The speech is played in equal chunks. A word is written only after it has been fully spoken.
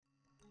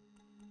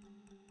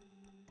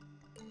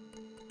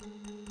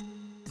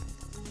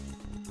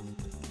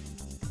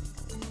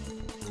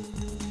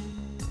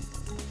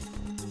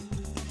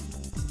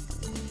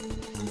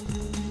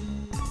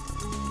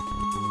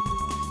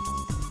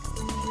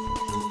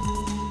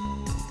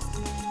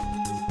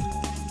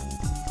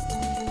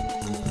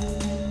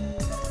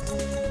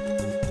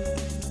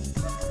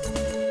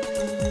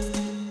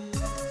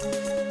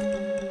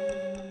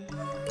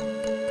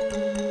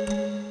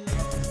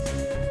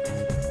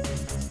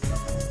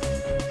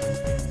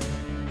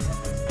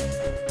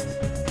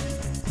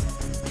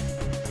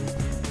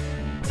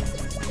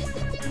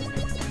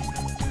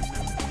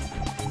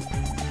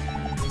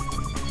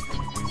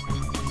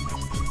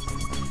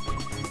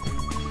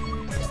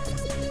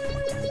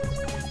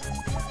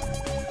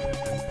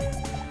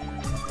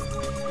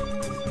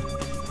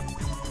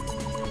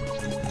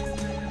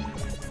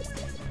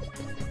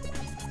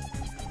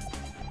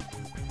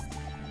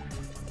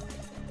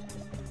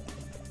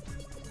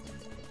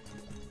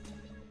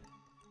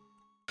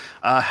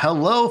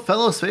Hello,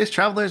 fellow space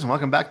travelers, and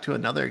welcome back to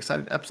another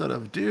exciting episode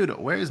of Dude,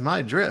 Where's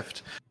My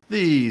Drift?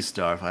 The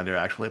Starfinder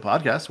Actually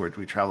podcast, where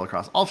we travel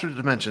across alternate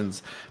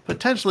dimensions,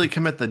 potentially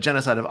commit the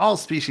genocide of all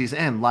species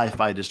and life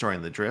by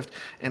destroying the drift,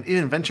 and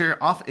even venture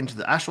off into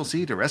the astral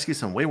sea to rescue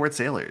some wayward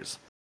sailors.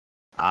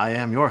 I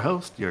am your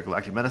host, your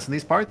galactic menace in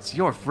these parts,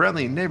 your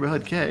friendly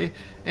neighborhood K,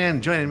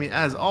 and joining me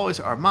as always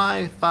are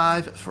my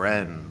 5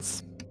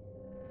 friends.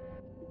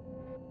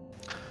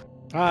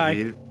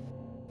 Hi.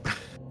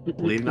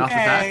 Leading off the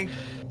pack,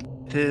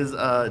 his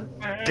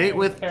date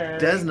with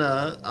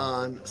Desna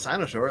on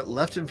Sinosure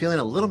left him feeling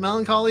a little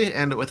melancholy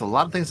and with a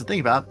lot of things to think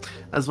about,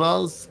 as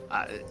well as,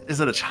 is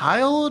it a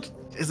child?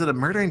 Is it a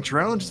murdering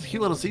drone? Just a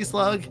cute little sea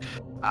slug?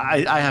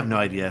 I have no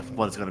idea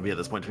what it's going to be at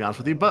this point, to be honest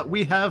with you, but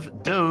we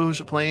have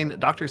Doge playing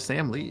Dr.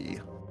 Sam Lee.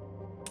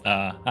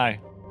 Hi.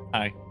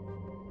 I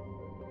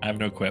have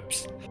no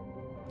quips.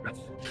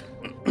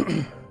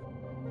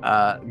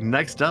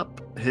 Next up,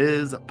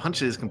 his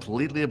punches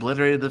completely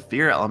obliterated the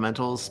fear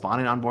elementals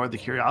spawning on board the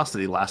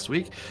Curiosity last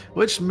week,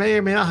 which may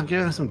or may not have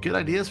given us some good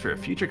ideas for a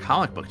future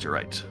comic book to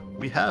write.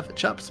 We have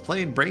Chups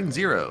playing Brain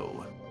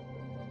Zero.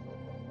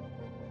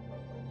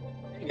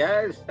 Hey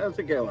guys, how's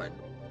it going?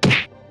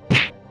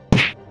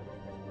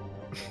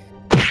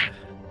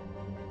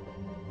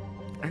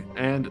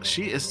 And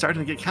she is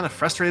starting to get kind of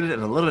frustrated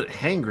and a little bit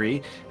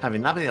hangry,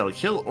 having not been able to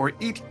kill or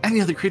eat any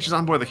of the creatures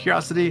on board the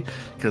Curiosity,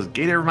 because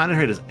Gator reminded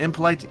her it is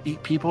impolite to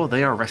eat people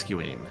they are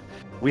rescuing.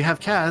 We have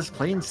Kaz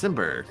playing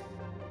Simber.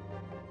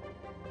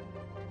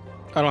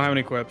 I don't have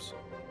any quips.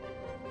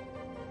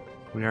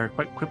 We are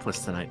quite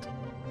quipless tonight.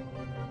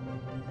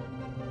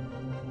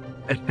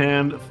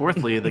 And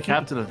fourthly, the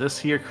captain of this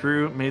here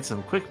crew made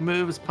some quick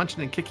moves,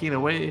 punching and kicking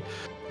away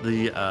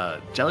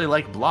the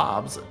jelly-like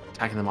blobs,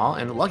 attacking them all,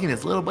 and lugging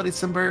his little buddy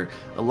Simber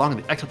along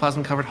the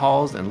ectoplasm-covered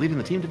halls and leading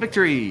the team to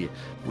victory.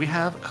 We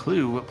have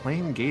Clue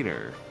playing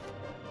Gator.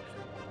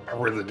 I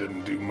really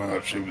didn't do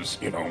much. It was,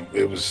 I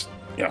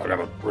got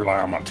to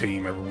rely on my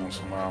team every once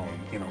in a while,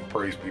 and,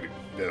 praise be to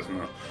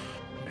Desna.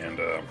 And,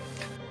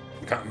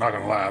 I'm not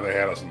going to lie, they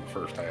had us in the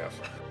first half.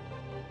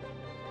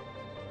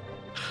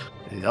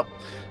 Yep.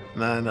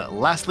 And then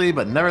lastly,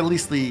 but never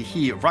leastly,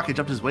 he rocket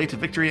jumped his way to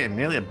victory and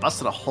nearly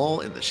busted a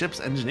hole in the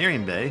ship's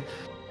engineering bay.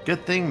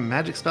 Good thing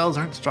magic spells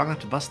aren't strong enough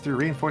to bust through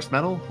reinforced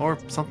metal or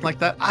something like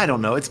that. I don't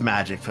know. It's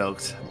magic,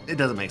 folks. It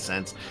doesn't make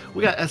sense.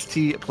 We got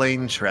ST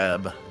playing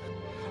Treb.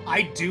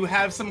 I do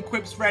have some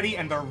quips ready,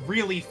 and they're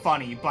really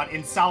funny, but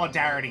in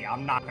solidarity,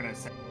 I'm not going to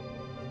say.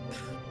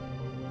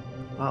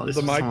 Well,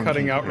 The mic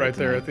cutting out right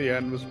there at the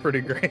end was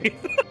pretty great.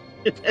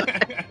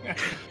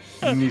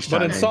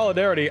 But in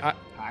solidarity,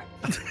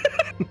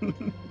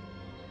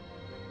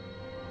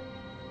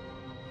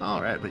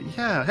 All right, but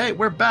yeah, hey,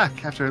 we're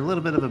back after a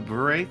little bit of a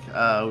break.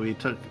 We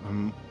took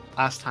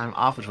last time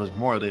off, which was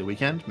Memorial Day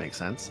weekend. Makes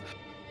sense.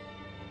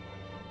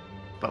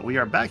 But we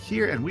are back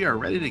here, and we are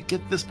ready to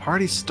get this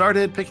party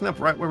started, picking up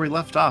right where we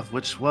left off,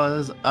 which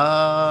was,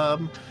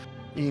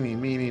 eeny,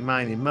 meeny,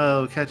 miny,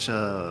 mo, catch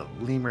a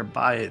lemur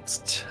by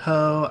its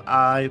toe.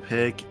 I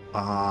pick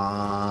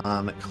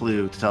on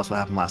Clue to tell us what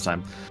happened last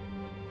time.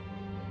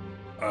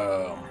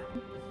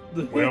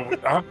 Well,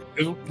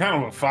 it was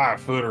kind of a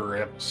 5-footer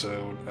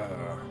episode.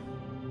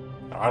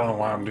 I don't know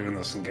why I'm doing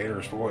this in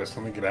Gator's voice.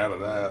 Let me get out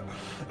of that.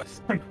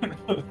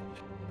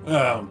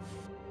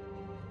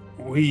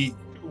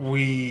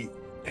 We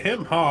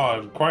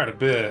hem-hawed quite a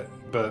bit,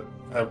 but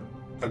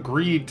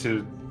agreed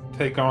to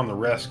take on the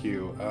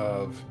rescue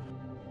of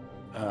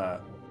a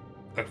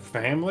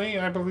family,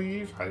 I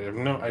believe. I have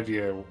no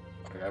idea.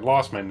 I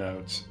lost my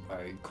notes.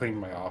 I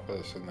cleaned my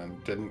office and then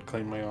didn't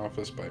clean my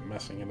office by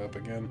messing it up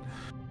again.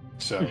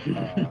 So,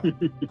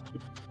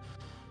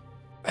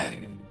 I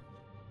mean,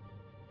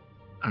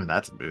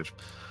 that's a move.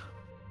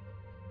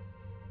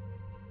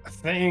 I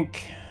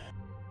think,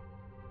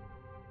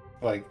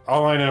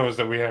 all I know is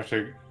that we have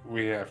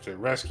to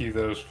rescue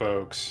those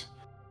folks,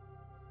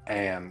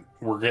 and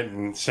we're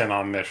getting sent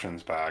on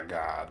missions by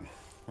God.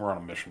 We're on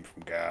a mission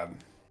from God.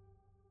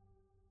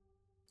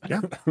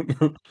 Yeah.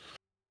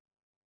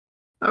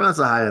 Oh, that's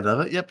the high end of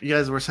it. Yep, you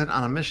guys were sent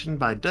on a mission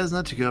by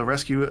Desna to go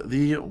rescue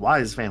the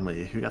Wise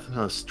family, who got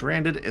themselves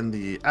stranded in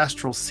the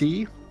Astral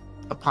Sea.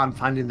 Upon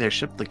finding their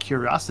ship, the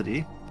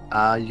Curiosity,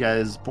 you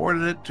guys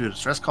boarded it to a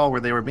distress call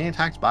where they were being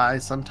attacked by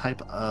some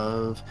type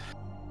of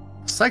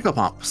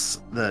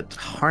psychopomps that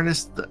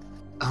harnessed the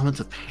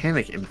elements of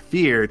panic and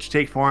fear to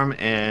take form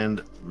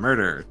and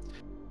murder.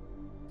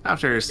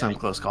 After some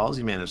close calls,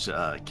 you managed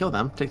to kill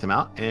them, take them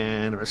out,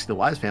 and rescue the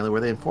Wise family,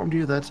 where they informed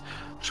you that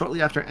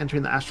shortly after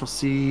entering the Astral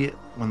Sea,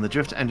 when the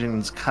drift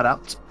engines cut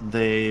out,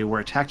 they were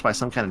attacked by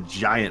some kind of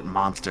giant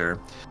monster,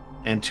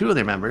 and 2 of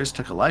their members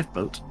took a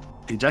lifeboat,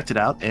 ejected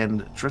out,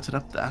 and drifted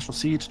up the Astral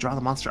Sea to draw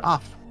the monster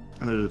off.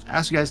 And they've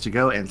asked you guys to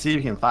go and see if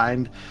you can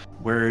find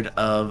word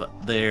of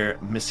their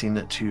missing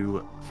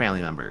 2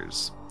 family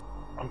members.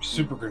 I'm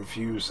super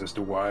confused as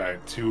to why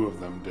 2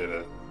 of them did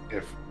it.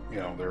 If,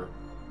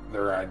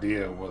 their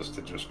idea was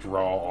to just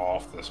draw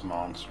off this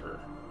monster.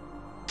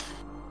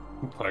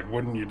 Like,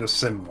 wouldn't you just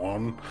send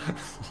one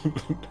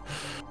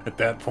at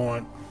that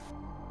point?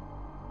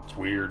 It's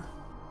weird.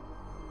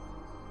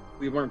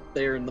 We weren't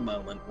there in the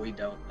moment. We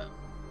don't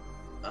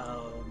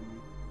know.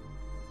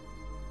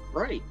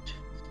 Right.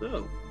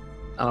 So.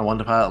 I don't know, one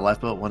to pilot a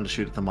lifeboat, one to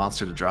shoot at the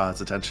monster to draw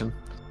its attention.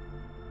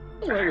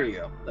 Oh, there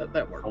you go.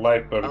 That worked. The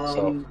lifeboat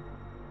itself.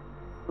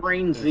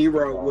 Brain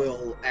Zero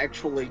will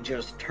actually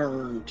just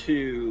turn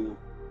to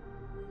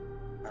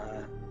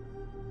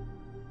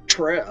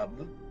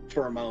Treb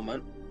for a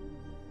moment,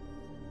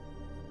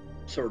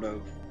 sort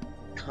of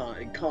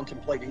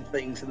contemplating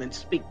things, and then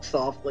speak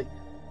softly.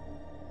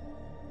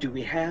 Do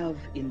we have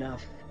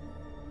enough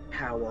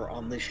power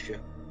on this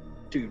ship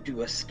to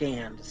do a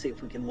scan to see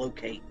if we can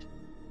locate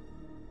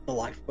the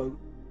lifeboat?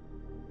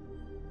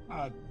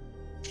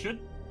 Should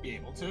be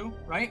able to,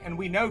 right? And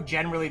we know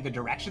generally the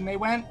direction they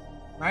went,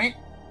 right?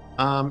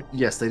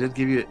 Yes, they did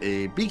give you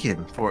a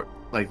beacon for,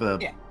 like, the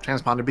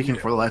transponder beacon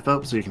for the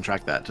lifeboat, so you can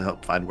track that to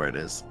help find where it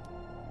is.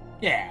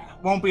 Yeah,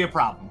 won't be a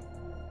problem.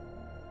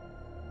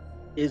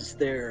 Is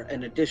there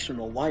an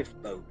additional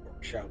lifeboat,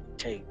 or shall we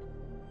take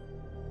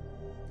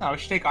No, we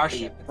should take our the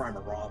ship.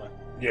 Primarata?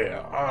 Yeah.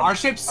 Our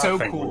ship's so I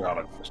think cool. we ought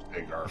to just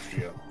take our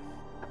ship.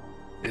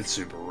 It's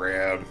super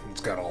rad.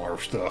 It's got all our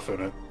stuff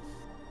in it.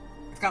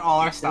 It's got all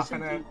our stuff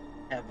in it.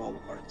 Have all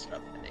of our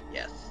stuff in it,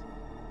 yes.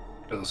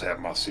 It does have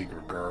my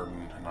secret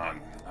garden, and I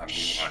do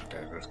like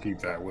to just keep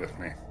that with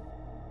me.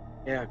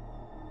 Yeah.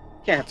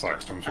 It's Captain,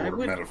 like some I sort of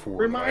would metaphor.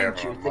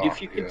 remind you that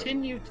if you continue.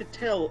 continue to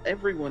tell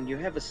everyone you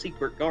have a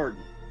secret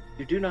garden,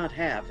 you do not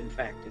have, in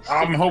fact, a secret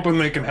I'm hoping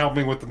they can help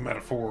me with the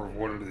metaphor of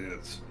what it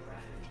is.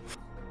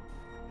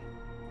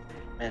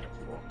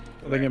 metaphor.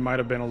 I think it might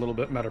have been a little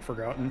bit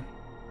meta-forgotten.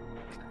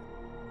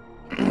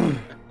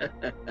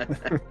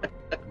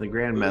 The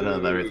grand meta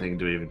of everything,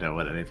 do we even know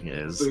what anything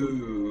is?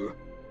 Ooh.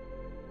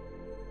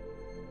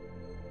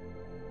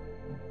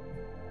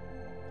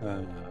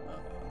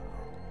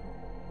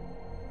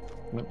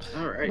 Oops.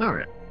 All right.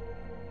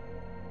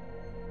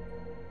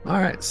 All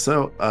right.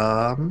 So,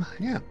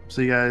 yeah.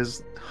 So you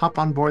guys hop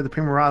on board the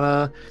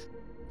Primarata,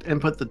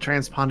 input the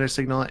transponder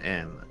signal,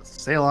 and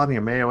sail on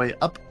your merry way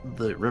up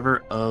the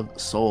River of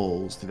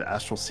Souls through the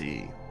Astral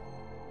Sea.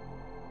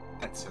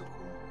 That's so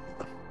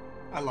cool.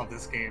 I love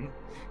this game.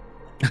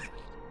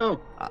 Oh,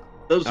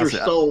 those are I'll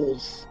say-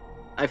 souls.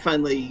 I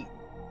finally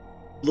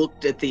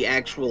looked at the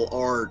actual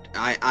art.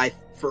 I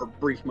for a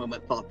brief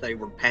moment thought they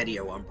were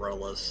patio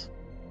umbrellas.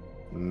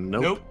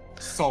 Nope.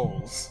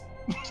 Souls.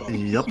 So,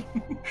 Yep.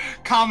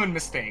 Common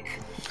mistake.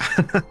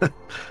 I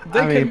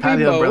They mean, can be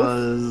patio both.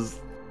 umbrellas.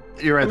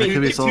 You're right. I mean, They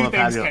could be the sold two on a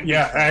things patio. can-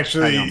 Yeah,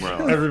 actually, Hang on,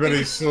 bro.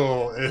 everybody's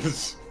soul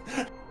is.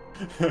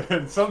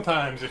 And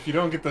sometimes, if you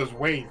don't get those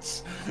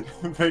weights,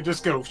 they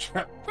just go.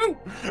 I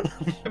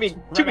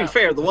mean, to be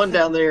fair, the one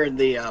down there in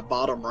the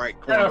bottom right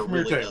corner from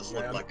your really table, does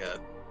look man. like a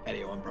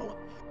patio umbrella.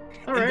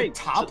 All In right. the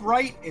top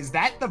right, is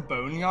that the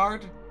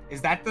boneyard?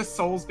 Is that the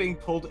souls being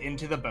pulled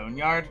into the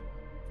boneyard?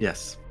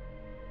 Yes.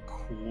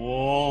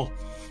 Cool.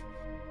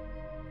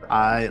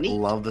 I Neat.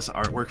 love this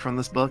artwork from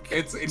this book.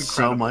 It's incredible.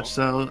 So much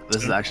so.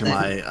 This is actually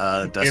my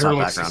desktop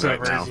background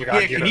right now.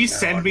 Yeah, can you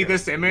send me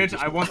this image?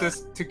 I want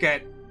this to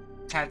get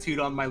tattooed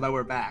on my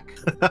lower back.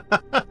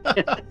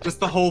 Just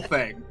the whole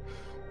thing.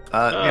 Yeah,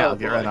 I'll Oh,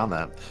 get boy. right on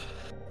that.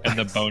 And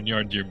the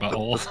boneyard, your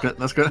butthole. That's good.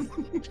 That's good.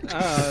 Please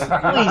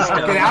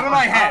don't. Get out of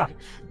my head.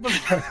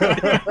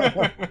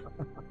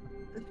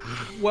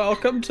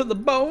 Welcome to the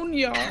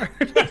boneyard.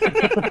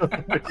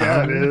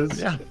 Yeah, it is.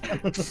 Yeah.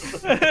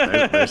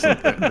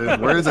 There's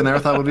words I never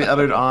thought would be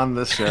uttered on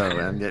this show,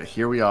 and yet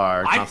here we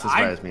are. Constant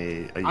surprised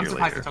me a I'm year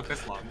surprised later. it took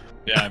this long.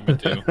 Yeah, me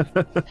too.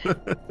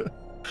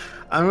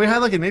 I mean, we had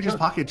like a Nature's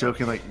Pocket joke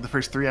in like the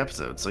first 3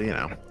 episodes, so you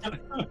know.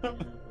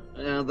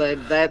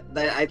 That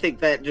I think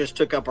that just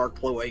took up our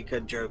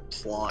cloaca joke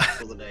slot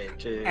for the day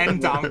too. And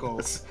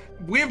dongles.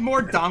 We have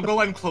more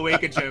dongle and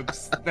cloaca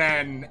jokes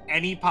than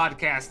any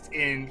podcast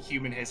in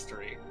human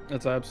history.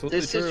 That's absolutely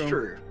This true. is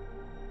true.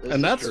 This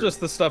And is that's true. just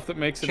the stuff that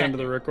makes it Check into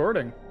the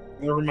recording.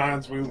 That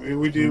reminds me,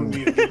 we do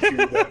need to get you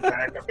that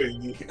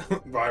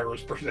McAfee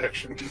virus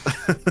protection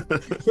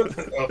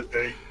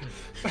update.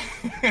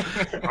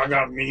 I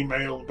got an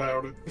email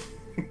about it.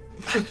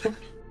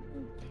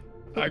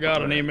 I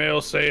got an email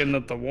saying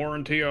that the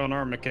warranty on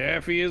our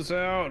McAfee is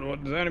out.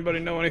 What, does anybody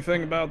know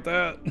anything about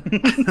that?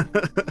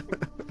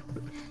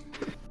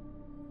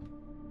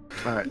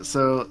 All right,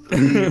 so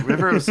the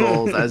River of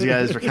Souls, as you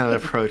guys were kind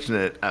of approaching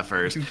it at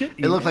first, it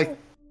looked like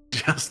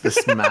just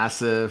this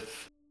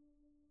massive,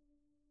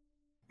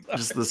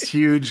 just this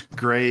huge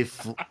gray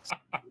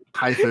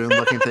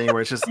typhoon-looking thing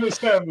where it's just This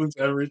happens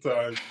every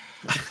time.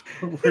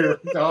 We're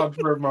gone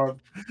for a month.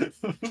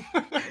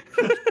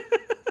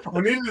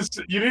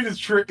 You need to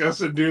trick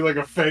us and do like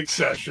a fake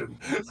session.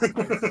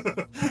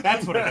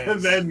 That's what it And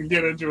is. then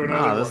get into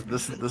another no, one.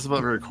 this is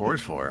what we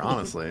record for,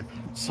 honestly.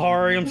 I'm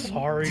sorry.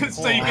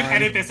 So you can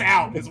edit this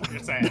out, is what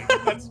you're saying.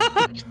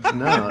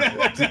 No,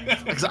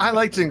 because I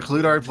like to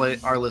include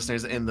our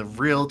listeners in the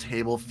real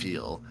table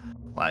feel,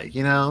 like,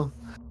 you know,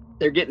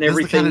 They're getting this is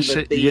the everything kind of but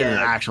shit the you get in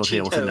an actual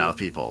table Cheeto. sitting down with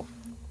people.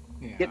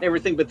 Yeah. Getting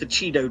everything but the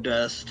Cheeto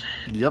dust.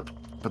 Yep.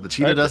 But the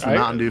Cheetah Dust and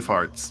Mountain Dew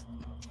farts.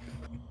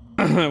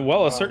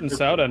 Well, a certain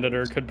sound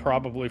editor could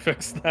probably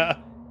fix that.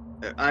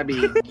 I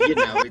mean,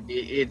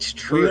 it's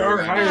true. We are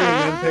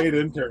hiring unpaid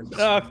interns.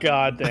 Oh,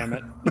 god damn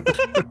it.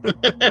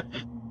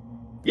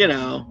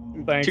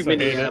 Thanks, Thanks, too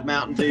many I hate it.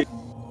 Mountain Dew.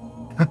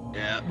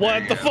 Yeah.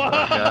 What the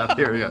fuck? Yeah,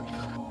 here we go.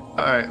 All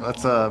right,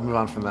 let's move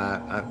on from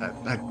that.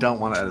 I don't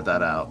want to edit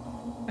that out.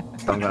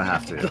 So I'm going to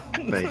have to.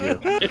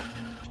 Thank you.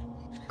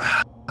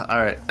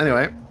 All right,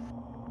 anyway.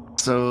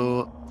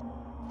 So,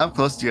 up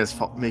close, you guys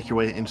make your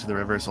way into the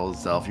river soul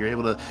itself. You're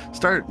able to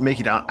start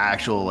making out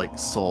actual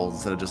souls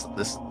instead of just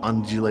this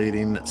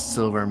undulating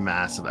silver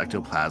mass of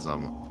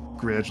ectoplasm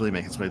gradually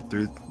making its way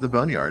through the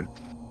boneyard.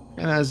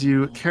 And as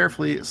you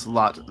carefully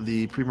slot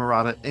the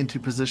Primarata into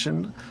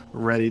position,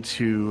 ready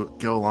to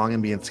go along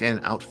and begin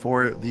scanning out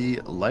for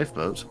the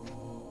lifeboat,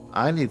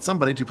 I need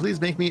somebody to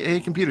please make me a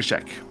computer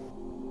check.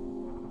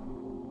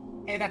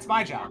 Hey, that's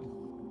my job.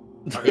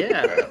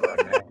 Yeah. I'd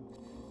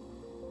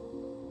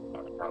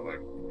like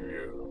to give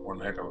you one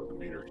heck of a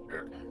computer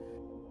check.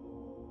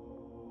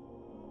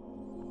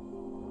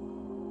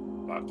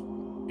 But,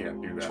 yeah,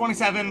 do that.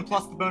 27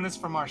 plus the bonus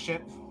from our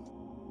ship.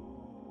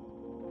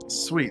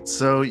 Sweet.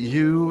 So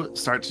you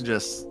start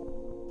to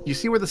you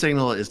see where the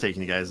signal is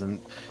taking you guys,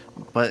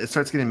 but it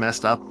starts getting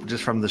messed up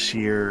just from the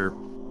sheer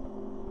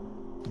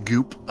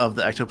goop of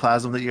the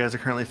ectoplasm that you guys are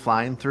currently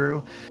flying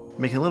through,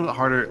 making it a little bit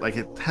harder. Like,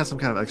 it has some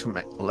kind of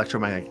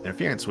electromagnetic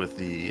interference with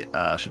the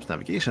ship's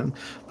navigation,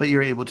 but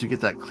you're able to get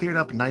that cleared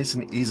up nice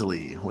and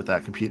easily with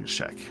that computer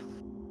check.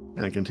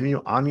 And then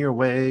continue on your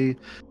way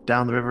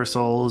down the River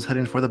Souls,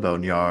 heading for the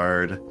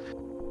Boneyard.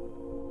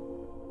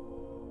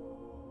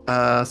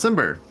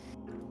 Simber.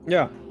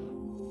 Yeah.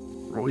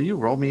 Will you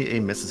roll me a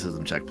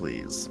mysticism check,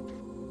 please?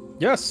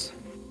 Yes.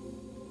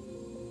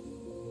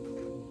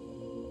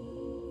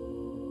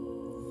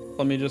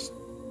 Let me just...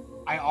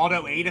 I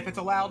auto aid if it's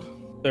allowed.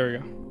 There we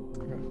go.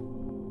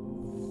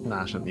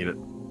 Nah, I shouldn't need it.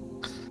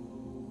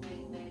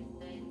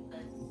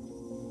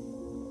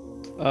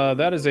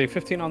 That is a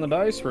 15 on the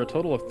dice for a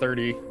total of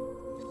 30.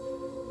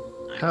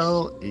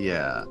 Hell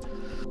yeah.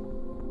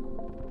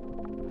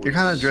 You're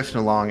kind of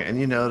drifting along, and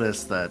you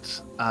notice that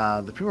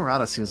the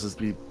Primarata seems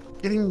to be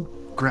getting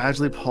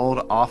gradually pulled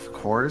off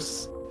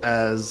course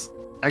as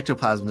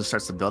ectoplasm just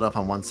starts to build up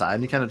on one side,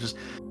 and you kind of just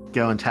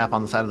go and tap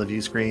on the side of the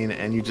view screen,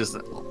 and you just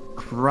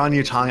run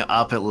your tongue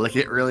up and lick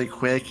it really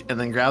quick, and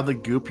then grab the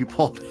goop you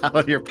pulled out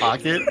of your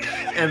pocket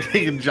and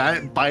take a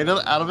giant bite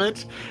out of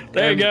it.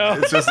 There you go.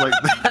 It's just like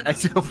the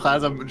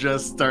ectoplasm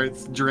just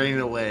starts draining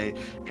away,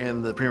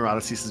 and the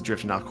Primarata ceases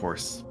drifting off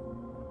course.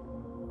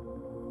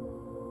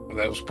 Well,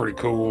 that was pretty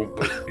cool,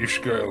 but you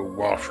should go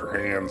wash your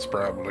hands,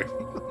 probably.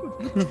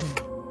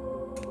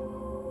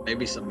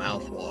 Maybe some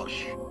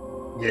mouthwash.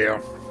 Yeah.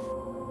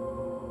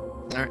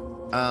 All right.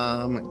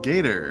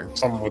 Gator.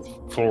 Something with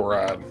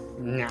fluoride.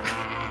 Nah.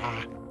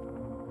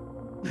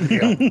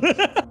 Yeah.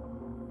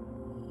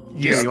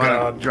 Yeah, you want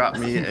God. to drop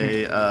me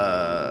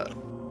a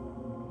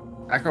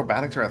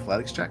acrobatics or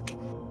athletics check?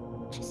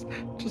 Just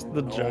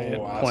the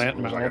giant I plant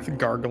suppose I mouth can-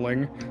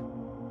 gargling.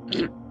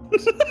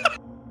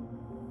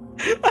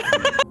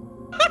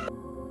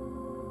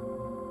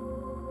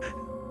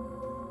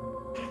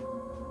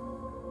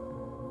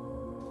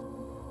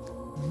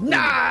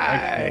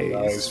 Guys,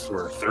 Nice.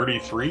 for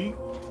 33.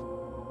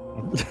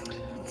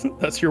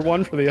 That's your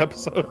one for the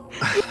episode.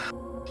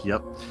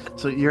 Yep.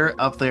 So you're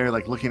up there,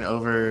 looking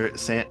over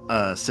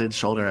Sid's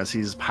shoulder as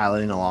he's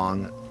piloting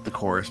along the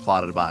course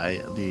plotted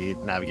by the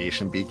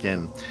navigation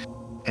beacon,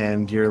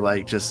 and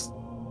you're just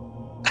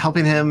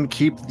helping him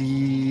keep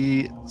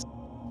the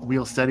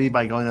wheel steady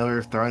by going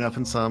over, throwing up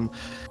in some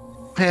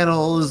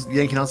panels,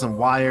 yanking on some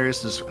wires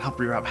to just help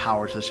reroute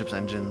power to the ship's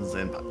engines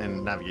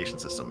and navigation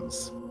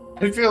systems.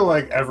 I feel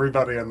like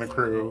everybody on the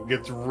crew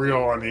gets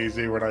real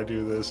uneasy when I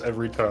do this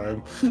every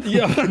time.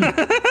 Yeah.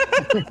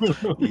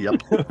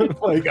 Yep.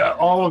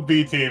 All of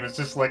B team is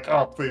just like,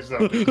 oh, please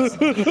don't do this.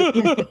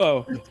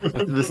 Oh.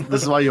 This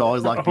is why you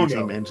always lock Oh, B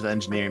team no. into the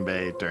engineering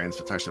bay during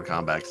Starship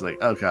combat. It's like,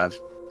 oh god,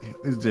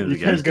 he's doing it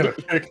You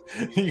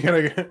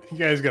again. you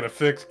guys gotta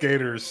fix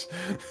Gator's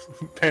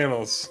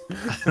panels.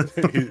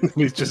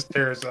 he just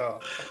tears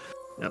off.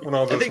 Yep. And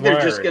all I this think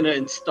they're just wiring. going to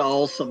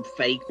install some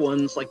fake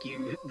ones, like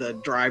the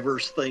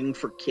driver's thing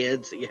for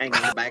kids that you hang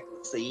on the back of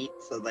the seat,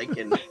 so they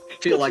can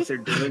feel like they're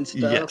doing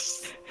stuff.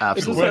 Yes, The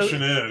absolutely.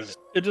 question is,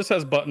 It just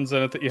has buttons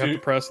in it that you have to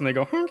Dude. press, and they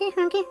go honky,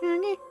 honky,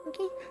 honky,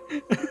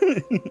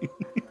 honky.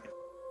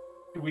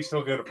 do we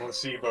still get a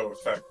placebo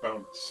effect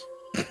bonus?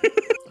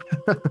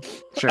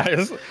 Sure.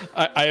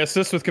 I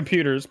assist with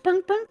computers.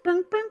 Bing, bing,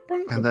 bing, bing,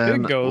 bing. And The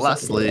then pig goes.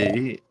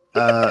 lastly,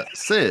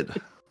 Sid.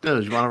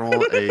 Does you want to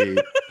roll a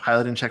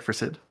piloting check for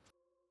Sid?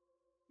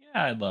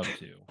 Yeah, I'd love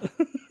to.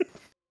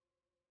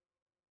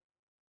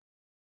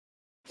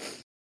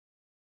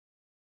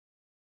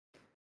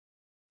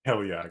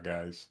 Hell yeah,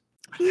 guys.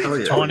 Oh,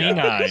 yeah. 29.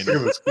 Look at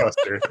this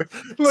cluster.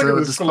 Look So at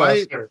this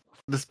despite- cluster.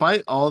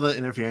 Despite all the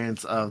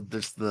interference of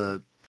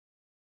the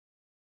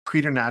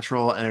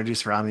preternatural energy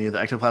surrounding you, the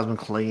ectoplasm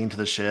clinging to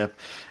the ship,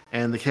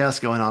 and the chaos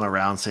going on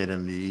around, say,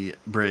 in the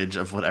bridge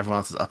of what everyone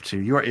else is up to,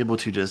 you are able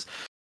to just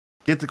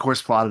get the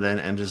course plotted in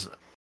and just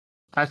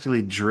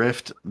practically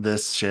drift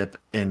this ship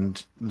in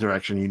the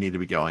direction you need to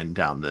be going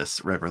down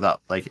this river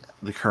without like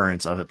the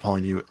currents of it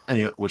pulling you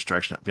any which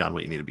direction beyond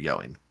what you need to be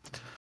going.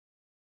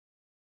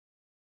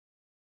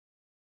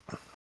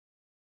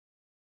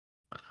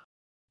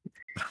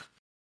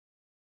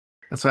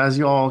 And so as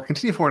you all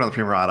continue forward on the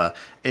Primarata,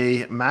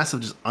 a mass of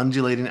just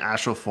undulating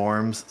astral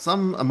forms,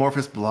 some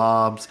amorphous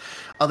blobs,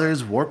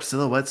 others warped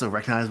silhouettes of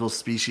recognizable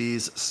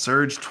species,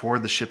 surge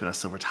toward the ship in a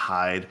silver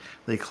tide.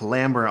 They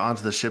clamber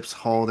onto the ship's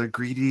hull, their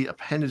greedy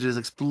appendages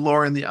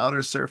exploring the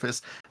outer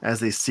surface as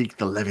they seek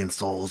the living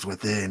souls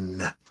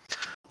within.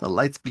 The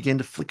lights begin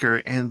to flicker,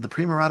 and the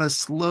Primarata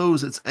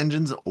slows its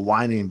engines,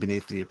 whining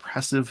beneath the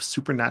oppressive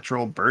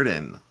supernatural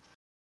burden.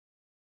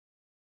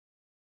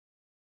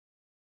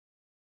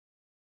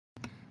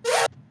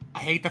 I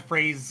hate the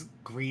phrase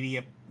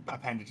 "greedy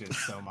appendages"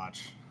 so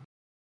much.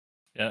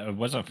 Yeah, it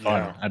wasn't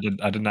fun. Yeah.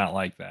 I did not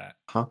like that.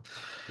 Huh?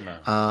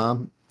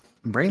 No.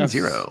 Brain I've-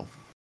 Zero.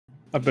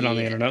 I've been on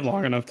the Yeah. internet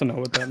long enough to know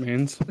what that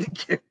means.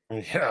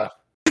 Yeah.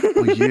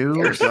 Will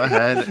you go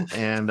ahead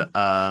and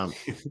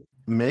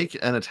make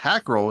an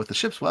attack roll with the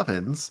ship's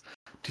weapons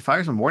to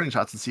fire some warning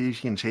shots and see if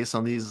you can chase some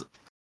of these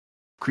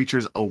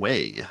creatures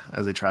away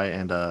as they try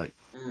and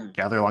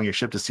gather along your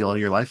ship to steal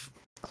your life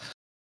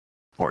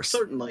force?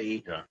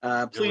 Certainly.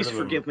 Yeah. Please rid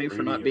of forgive them me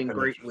for not greedy being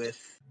great appendages.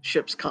 with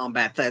ship's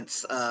combat.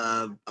 That's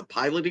a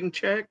piloting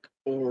check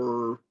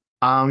or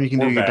You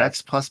can Or do your Bab.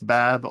 Dex plus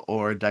Bab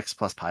or Dex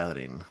plus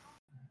piloting,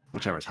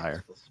 whichever is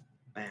higher.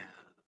 Bab.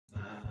 I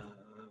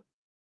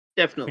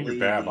Definitely think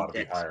your Bab the ought to be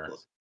Dex higher.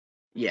 plus.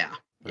 Yeah,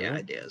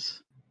 Really? it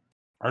is.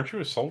 Aren't you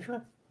a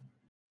soldier?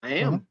 I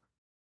am.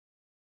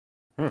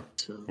 Hmm.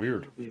 So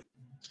Weird. we've-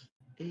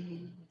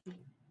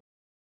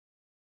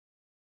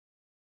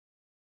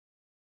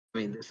 I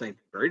mean, this ain't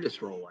the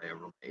greatest roll I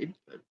ever made,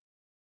 but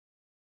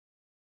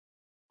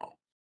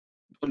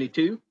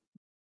 22.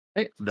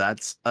 Hey,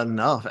 that's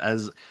enough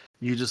as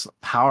you just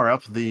power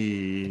up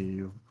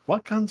the...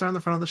 What guns are on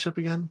the front of the ship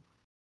again?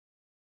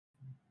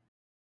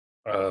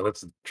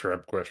 That's a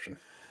trap question.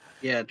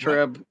 Yeah,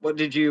 Treb, what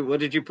did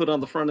you put on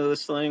the front of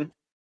this thing?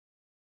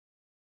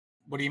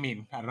 What do you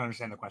mean? I don't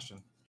understand the question.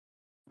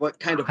 What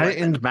kind of weapon?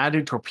 Heightened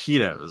magic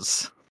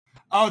torpedoes.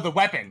 Oh, the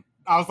weapon.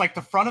 I was like,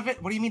 the front of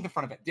it? What do you mean the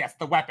front of it? Yes,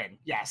 the weapon.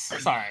 Yes,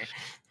 sorry.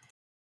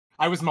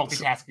 I was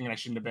multitasking and I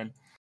shouldn't have been.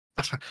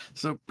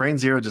 So Brain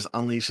Zero just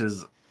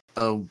unleashes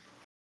a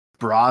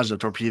barrage of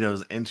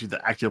torpedoes into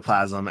the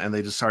ectoplasm, and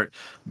they just start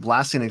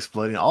blasting and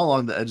exploding all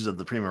along the edges of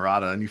the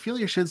Primarata. And you feel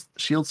your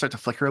shields start to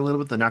flicker a little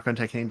bit. They're not going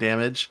to take any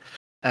damage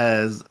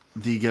as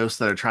the ghosts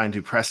that are trying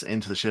to press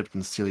into the ship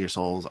and steal your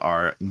souls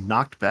are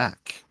knocked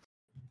back.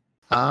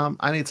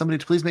 I need somebody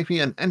to please make me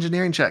an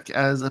engineering check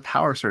as a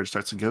power surge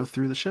starts to go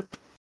through the ship.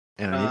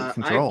 And I need it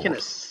controlled.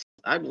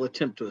 I will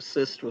attempt to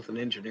assist with an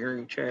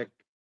engineering check.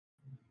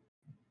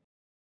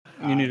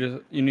 You need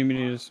me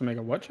to just make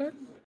a what check?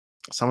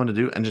 Someone to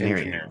do engineering.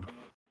 Engineering.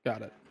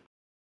 Got it.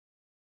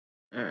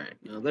 All right,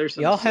 now there's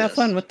an Y'all have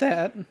fun assist. with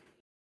that.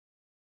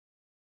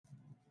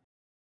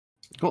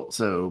 Cool.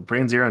 So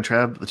Brain Zero and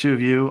Treb, the two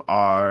of you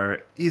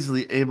are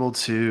easily able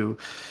to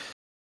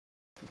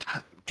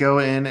go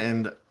in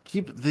and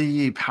keep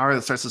the power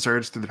that starts to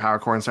surge through the power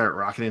core and start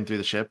rocketing through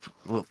the ship,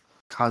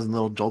 causing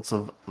little jolts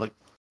of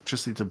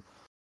electricity to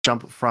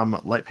jump from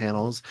light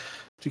panels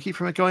to keep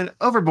from it going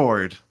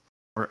overboard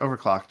or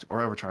overclocked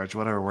or overcharged,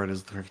 whatever word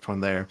is the correct one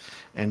there,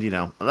 and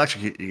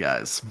electrocute you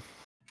guys.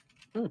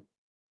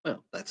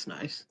 Well, that's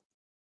nice.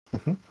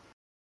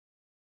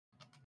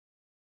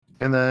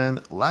 And then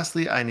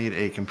lastly, I need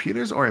a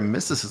computers or a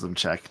mysticism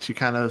check to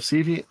kind of see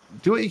if you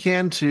do what you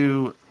can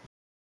to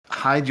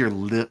hide your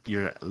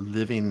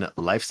living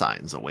life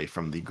signs away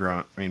from the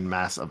growing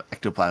mass of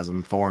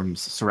ectoplasm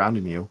forms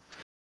surrounding you,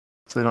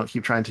 so they don't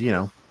keep trying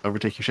to,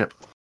 overtake your ship.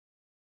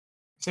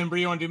 Simber,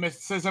 you want to do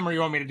mysticism or you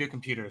want me to do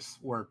computers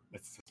or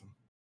mysticism?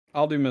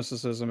 I'll do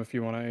mysticism if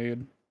you want to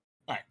aid.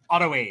 All right,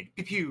 auto aid.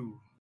 Pew pew.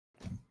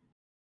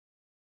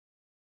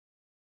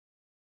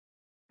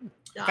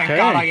 Thank Okay.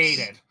 God I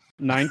aided.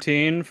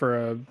 19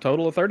 for a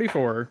total of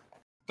 34.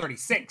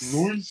 36.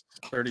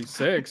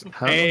 36.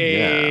 Hell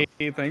Hey,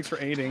 thanks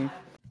for aiding.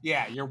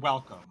 Yeah, you're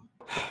welcome.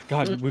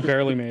 God, we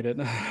barely made it.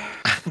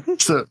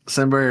 So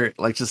Simber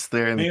just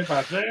there and If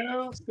I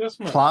tell this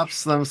much.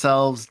 plops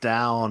themselves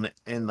down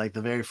in the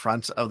very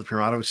front of the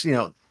Primarata,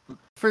 which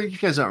for you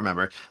guys don't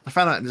remember, I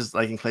found out just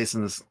encased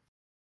in this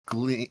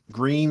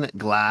green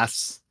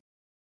glass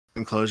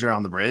enclosure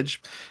on the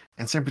bridge,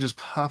 and Simper just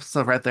pops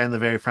stuff right there in the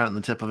very front and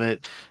the tip of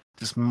it,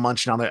 just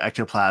munching on their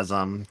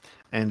ectoplasm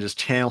and just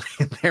channeling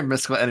their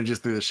mystical energies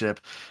through the ship.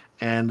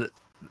 And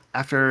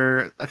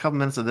after a couple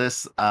minutes of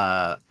this,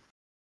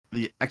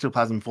 the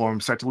ectoplasm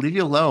forms start to leave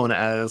you alone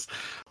as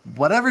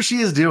whatever she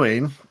is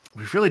doing,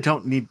 we really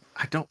don't need.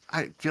 I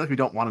feel like we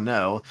don't want to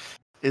know.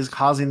 is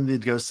causing the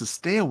ghosts to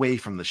stay away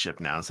from the ship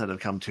now instead of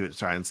come to it to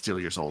try and steal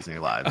your souls and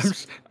your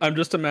lives. I'm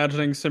just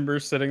imagining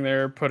Simber sitting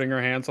there, putting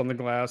her hands on the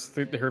glass.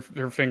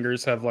 Her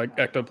fingers have like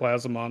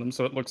ectoplasm on them,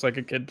 so it looks like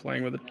a kid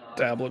playing with a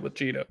tablet with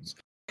Cheetos.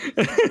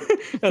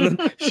 And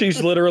then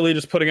she's literally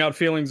just putting out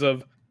feelings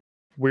of,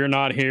 we're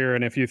not here,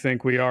 and if you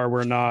think we are,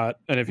 we're not.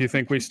 And if you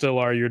think we still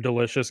are, you're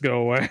delicious. Go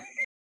away.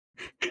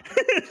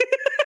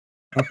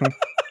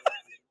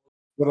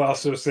 But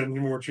also send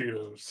you more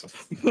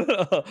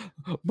Cheetos.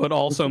 But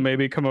also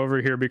maybe come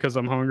over here because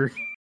I'm hungry.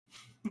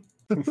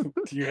 Do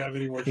you have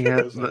any more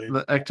Yeah, Cheetos?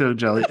 the ecto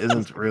jelly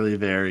isn't really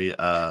very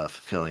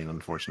fulfilling,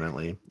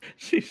 unfortunately.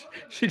 She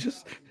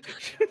just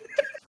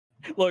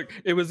look.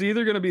 It was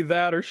either gonna be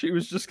that, or she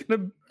was just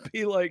gonna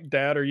be like,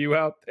 "Dad, are you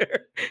out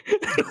there?"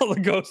 And all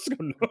the ghosts go,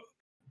 "No."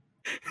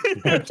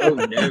 Oh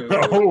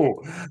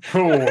no!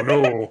 Oh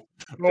no!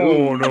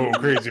 Oh no,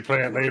 crazy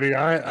plant lady!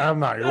 I'm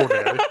not your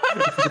daddy.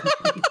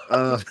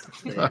 All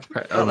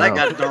right. Oh, that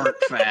got dark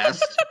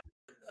fast.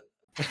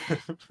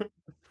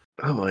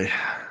 Oh boy.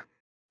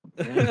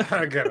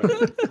 I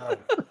gotta.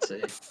 Let's see.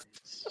 It's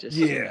just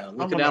Yeah,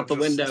 looking I'm gonna out the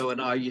just- window, and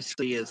all you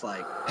see is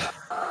like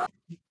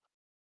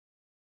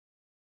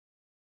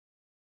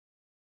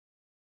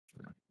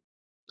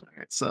All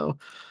right, so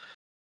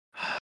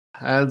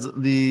as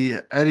the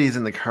eddies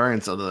and the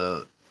currents of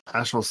the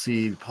astral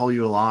sea pull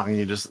you along, and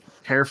you just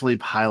carefully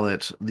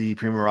pilot the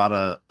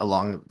Primarata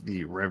along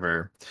the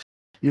river,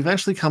 you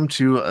eventually come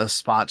to a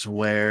spot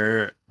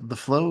where the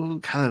flow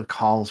kind of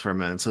calms for a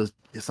minute, so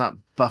it's not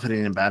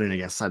buffeting and battering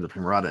against the side of the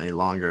Primarata any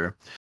longer.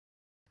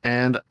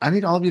 And I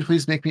need all of you to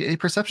please make me a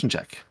perception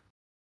check.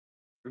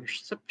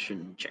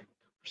 perception check.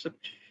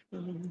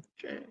 Perception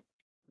check.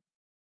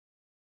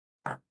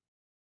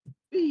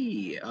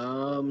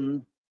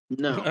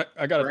 No.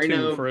 I got a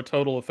Rhino- 2 for a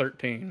total of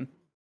 13.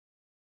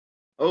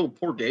 Oh,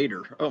 poor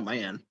Gator. Oh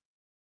man.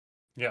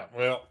 Yeah,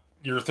 well,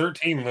 your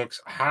 13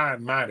 looks high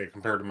and mighty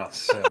compared to my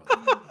 7.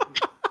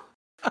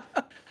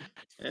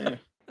 Yeah.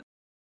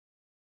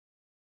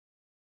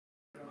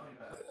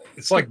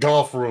 It's like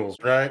golf rules,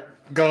 right?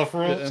 Golf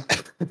rules.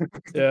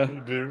 Yeah.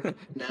 You do.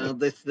 Now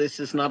this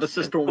is not a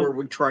system where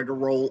we try to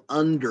roll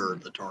under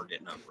the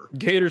target number.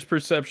 Gator's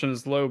perception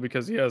is low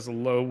because he has a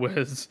low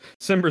whiz.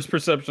 Simber's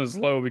perception is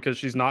low because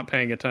she's not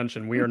paying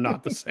attention. We are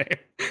not the same.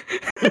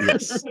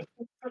 Yes.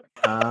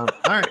 All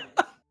right.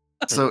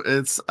 So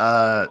it's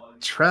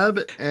Treb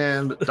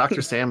and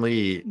Dr. Sam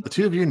Lee. The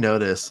two of you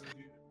notice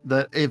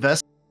that a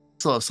vessel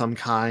of some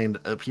kind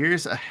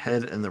appears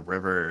ahead in the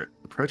river,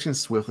 approaching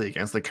swiftly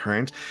against the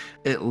current.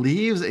 It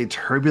leaves a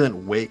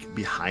turbulent wake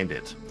behind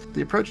it.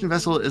 The approaching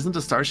vessel isn't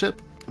a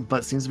starship,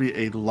 but seems to be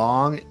a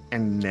long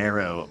and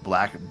narrow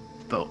black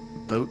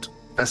boat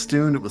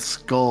festooned with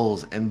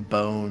skulls and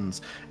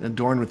bones and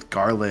adorned with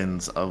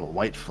garlands of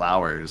white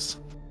flowers.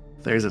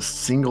 There's a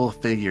single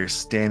figure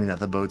standing at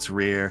the boat's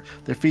rear,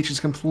 their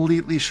features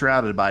completely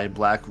shrouded by a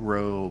black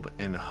robe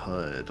and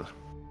hood.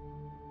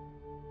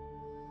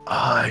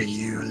 Are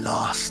you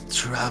lost,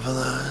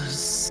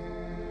 travelers?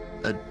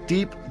 A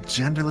deep,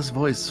 genderless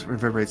voice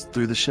reverberates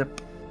through the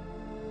ship.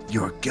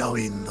 You're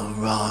going the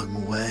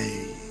wrong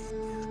way.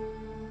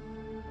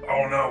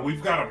 Oh no,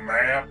 we've got a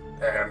map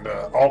and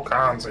all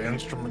kinds of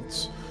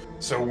instruments,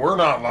 so we're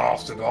not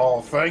lost at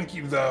all. Thank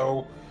you,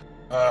 though.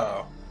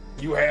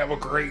 You have a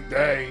great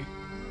day.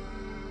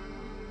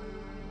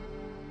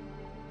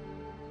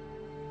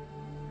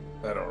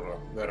 I don't know.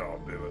 That'll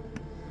do it.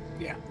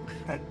 Yeah,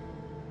 that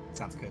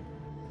sounds good.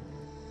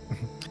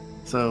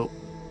 So,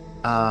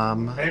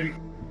 Maybe.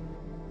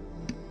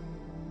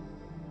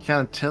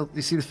 kind of tilt.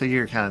 You see the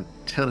figure kind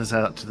of tilt his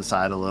head up to the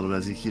side a little bit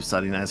as he keeps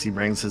studying, as he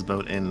brings his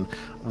boat in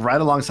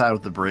right alongside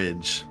with the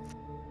bridge.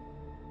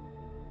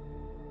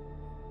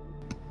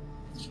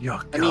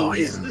 You're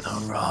going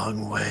the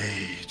wrong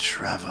way,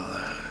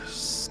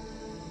 travelers.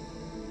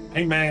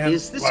 Hey man,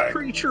 Is this like,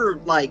 creature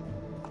like,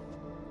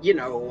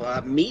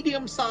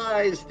 medium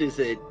sized? Is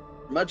it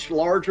much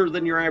larger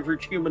than your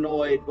average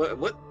humanoid?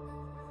 What?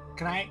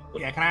 Can I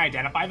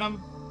identify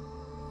them?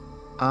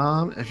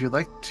 If you'd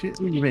like to,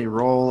 you may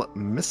roll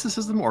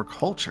mysticism or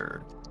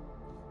culture.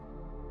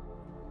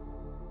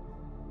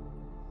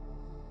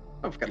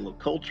 I've got a little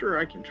culture.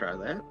 I can try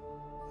that.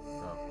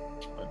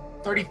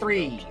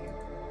 33.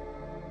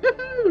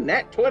 Woohoo!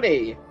 Nat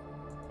 20.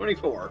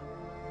 24.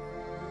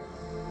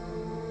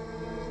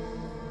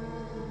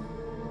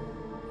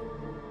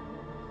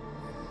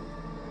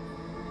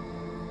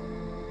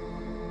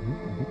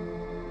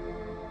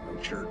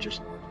 I'm sure.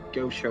 Just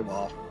go show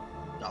off,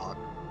 Doc.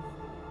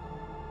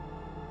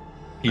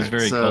 He's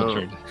very So-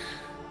 cultured.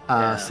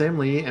 Yeah. Sam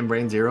Lee and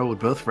Brain Zero would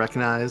both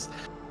recognize,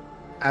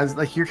 as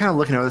like you're kind of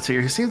looking over the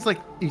figure. He seems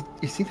like you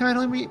think they might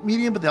only be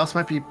medium, but they also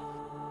might be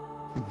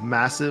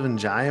massive and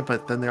giant.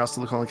 But then they also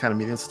look only kind of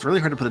medium. So it's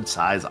really hard to put a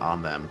size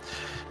on them.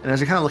 And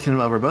as you're kind of looking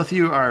them over, both of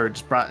you are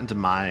just brought into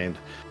mind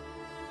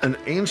an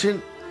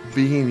ancient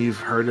being you've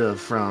heard of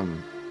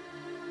from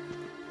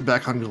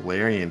back on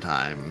Galarian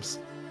times,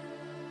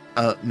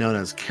 known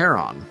as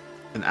Charon,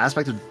 an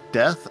aspect of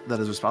death that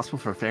is responsible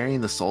for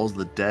ferrying the souls of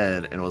the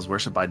dead and was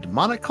worshipped by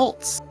demonic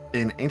cults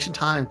in ancient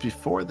times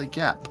before the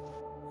gap.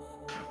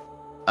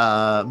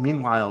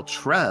 Meanwhile,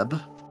 Treb,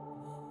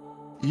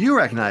 you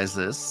recognize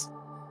this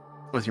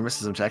with your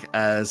mysticism check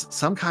as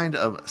some kind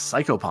of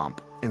psychopomp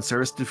in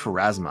service to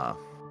Pharasma.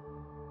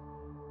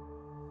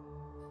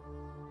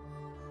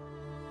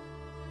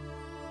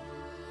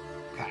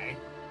 Okay.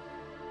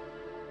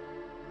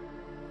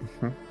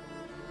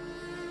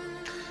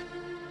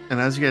 And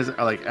as you guys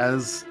are like,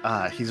 as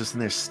he's just in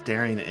there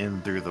staring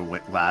in through the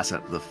glass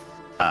at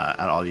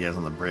all you guys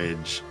on the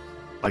bridge,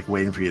 like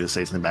waiting for you to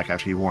say something back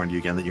after he warned you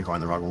again that you're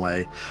going the wrong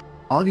way.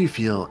 All of you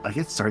feel like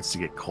it starts to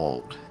get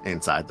cold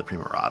inside the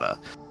Primarata,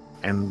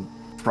 and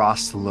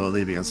frost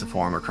slowly begins to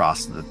form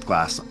across the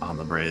glass on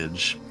the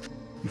bridge.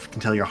 You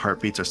can tell your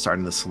heartbeats are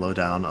starting to slow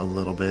down a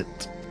little bit.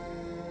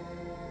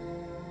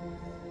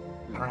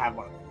 I don't have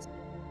one of those.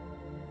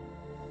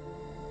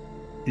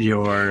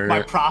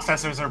 My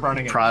processors are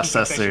running at peak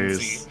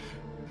efficiency.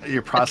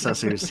 Your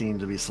processors seem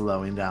to be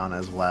slowing down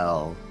as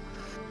well.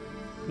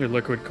 Your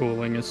liquid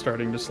cooling is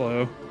starting to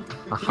slow.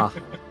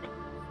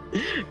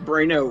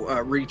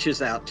 Braino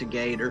reaches out to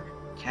Gator.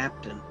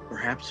 Captain,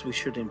 perhaps we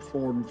should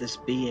inform this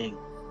being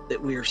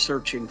that we are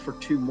searching for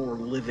 2 more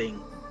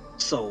living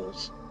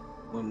souls.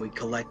 When we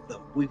collect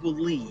them, we will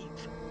leave.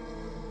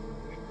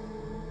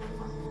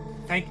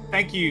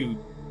 Thank you,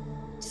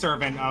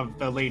 servant of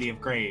the Lady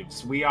of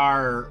Graves. We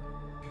are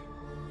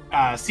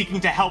seeking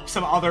to help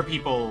some other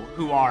people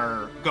who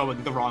are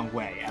going the wrong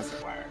way, as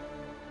it were.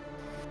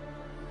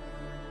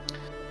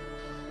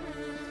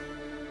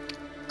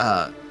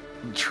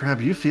 Treb,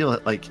 you feel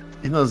it like,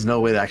 even though there's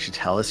no way to actually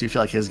tell us, you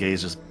feel like his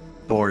gaze just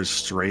bores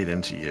straight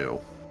into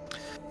you.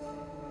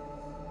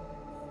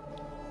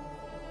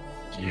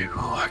 You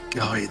are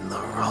going the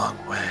wrong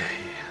way,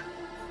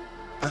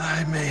 but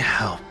I may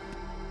help.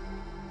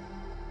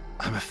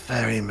 I'm a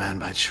ferryman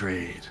by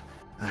trade,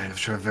 and I have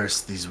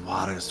traversed these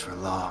waters for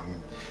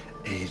long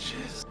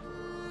ages.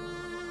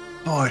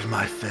 Board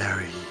my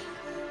ferry,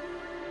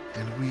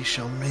 and we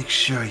shall make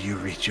sure you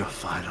reach your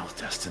final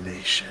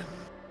destination.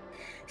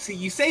 See,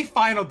 you say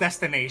final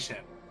destination,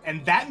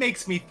 and that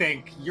makes me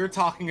think you're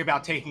talking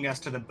about taking us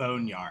to the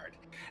Boneyard,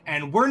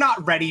 and we're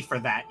not ready for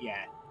that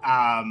yet.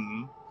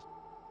 And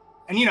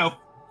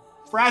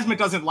Pharasma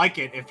doesn't like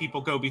it if people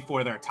go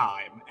before their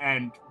time,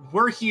 and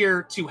we're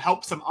here to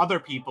help some other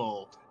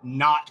people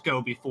not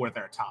go before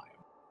their time.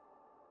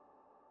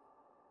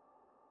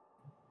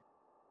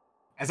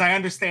 As I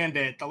understand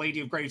it, the Lady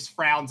of Graves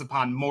frowns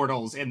upon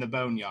mortals in the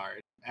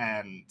Boneyard,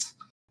 and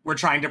we're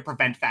trying to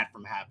prevent that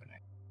from happening.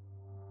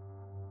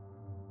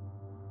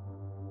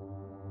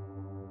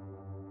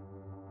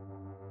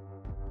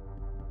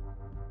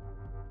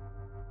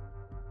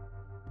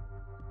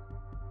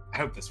 I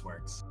hope this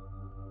works.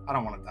 I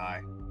don't want to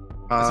die.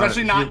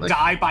 Especially not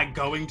die by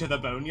going to the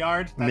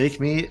Boneyard. Make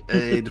me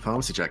a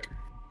diplomacy check.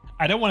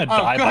 I don't want to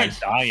die by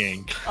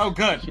dying. Oh,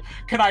 good.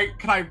 Can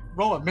I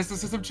roll a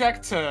mysticism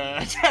check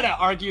to try to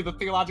argue the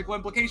theological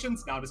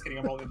implications? No, I'm just kidding.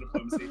 I'm rolling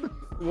diplomacy.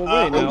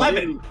 Well, wait,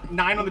 11.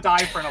 9 on the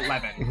die for an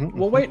 11. Mm-hmm.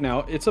 Well, wait now.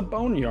 It's a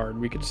boneyard.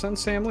 We could send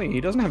Sam Lee.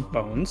 He doesn't have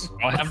bones.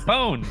 I have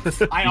bones.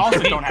 I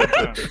also don't have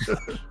bones.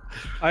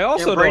 I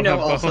also don't have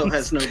bones. also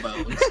has no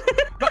bones.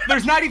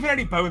 There's not even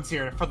any bones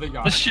here for the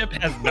yard. The ship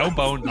has no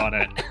bones on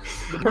it.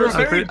 I'm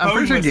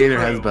pretty sure Gator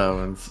has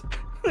bones.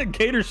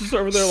 Gator's just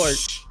over there like,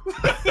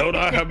 don't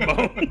I have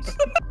bones?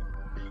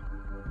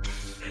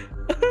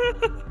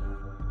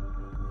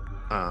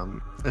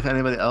 If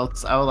anybody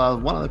else, I will allow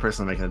one other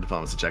person to make a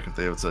diplomacy check if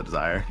they would so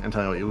desire, and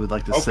tell me what you would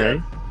like to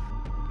say.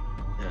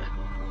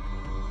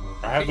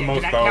 I have the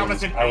most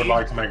bones. I would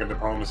like to make a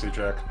diplomacy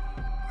check.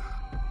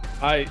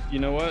 You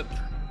know what?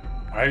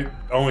 I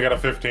only got a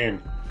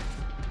 15.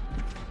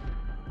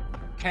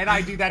 Can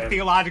I do that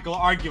theological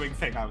arguing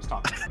thing I was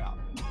talking about?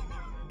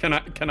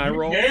 Can I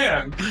roll?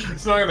 Yeah,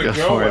 it's not gonna go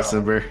for well. it,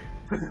 Simber.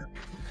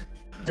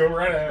 Go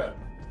right ahead.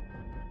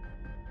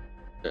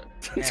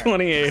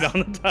 28 on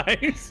the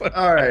dice.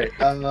 All right,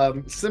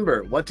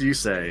 Simber, what do you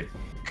say?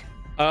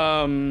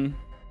 Simber's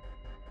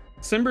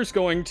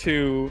going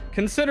to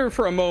consider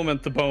for a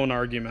moment the bone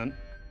argument.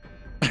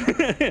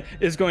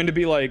 Is going to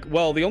be like,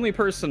 well, the only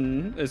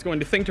person is going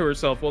to think to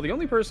herself, well, the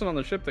only person on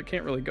the ship that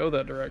can't really go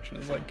that direction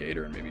is like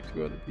Gator and maybe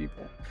 2 other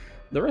people.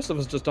 The rest of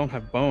us just don't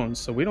have bones,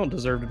 so we don't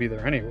deserve to be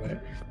there anyway.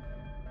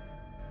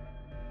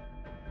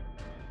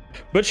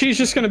 But she's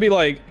just going to be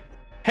like,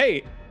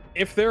 hey,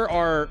 if there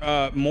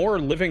are more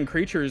living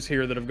creatures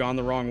here that have gone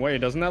the wrong way,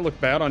 doesn't that look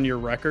bad on your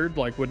record?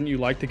 Like, wouldn't you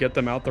like to get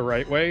them out the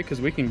right way?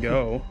 Because we can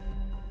go.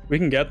 We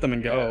can get them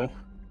and go.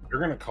 You're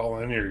going to call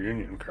in your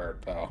union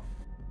card, pal.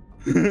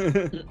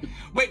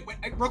 wait,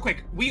 real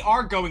quick. We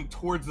are going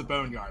towards the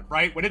Boneyard,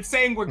 right? When it's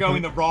saying we're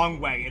going the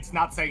wrong way, it's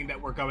not saying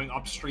that we're going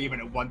upstream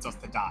and it wants us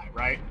to die,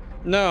 right?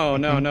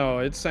 No.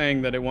 It's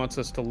saying that it wants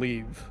us to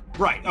leave.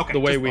 Right. Okay. The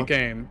way we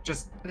came.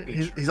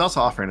 He's also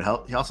offering to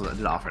help. He also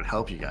did offer to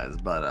help you guys,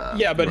 but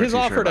yeah, but his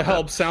offer to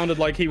help sounded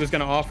like he was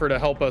going to offer to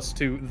help us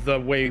to the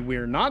way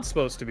we're not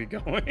supposed to be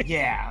going.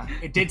 Yeah,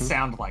 it did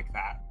sound like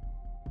that.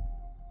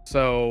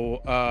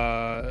 So,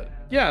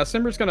 yeah,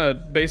 Simber's gonna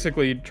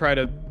basically try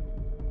to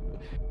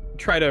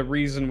try to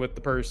reason with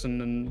the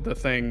person and the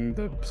thing,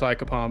 the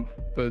psychopomp,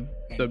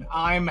 the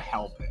I'm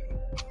helping.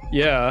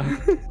 yeah,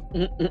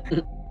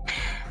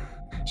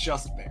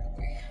 Just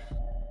barely.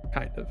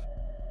 kind of.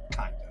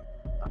 Kind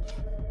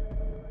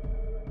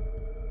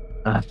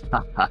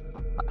of.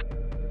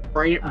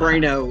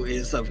 Braino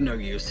is of no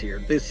use here.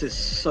 This is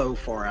so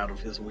far out of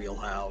his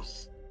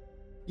wheelhouse.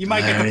 You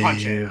might get the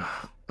punch in.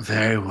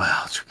 Very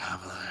well,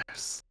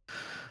 travelers.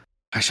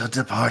 I shall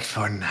depart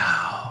for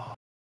now.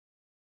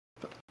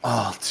 But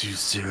all too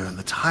soon,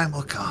 the time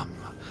will come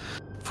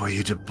for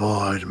you to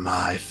board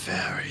my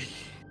ferry.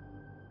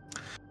 I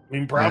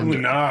mean, probably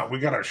not. We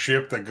got a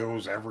ship that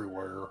goes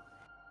everywhere.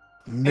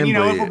 And you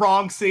know, if we're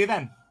wrong, see you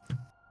then.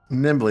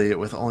 Nimbly,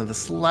 with only the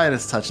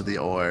slightest touch of the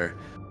oar,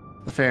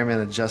 the ferryman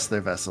adjusts their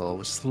vessel,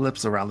 which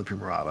slips around the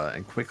Primarata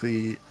and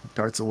quickly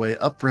darts away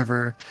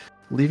upriver,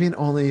 leaving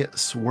only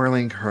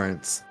swirling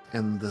currents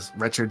and the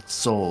wretched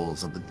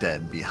souls of the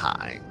dead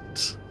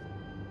behind.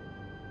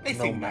 They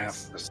No seem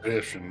nice.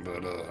 mathematician,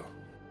 but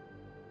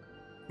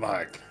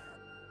like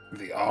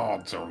the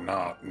odds are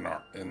not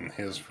in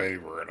his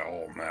favor at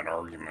all in that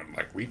argument.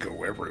 Like we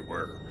go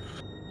everywhere.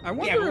 I Yeah,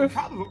 wonder we'll if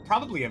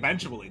probably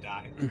eventually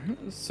die.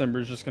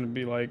 Simber's just gonna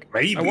be like,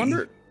 Maybe. I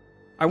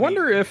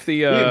wonder if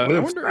the I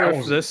wonder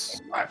if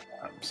this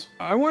lifetimes.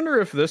 I wonder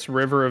if this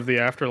river of the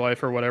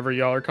afterlife or whatever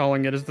y'all are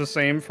calling it is the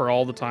same for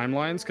all the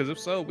timelines, because if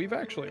so, we've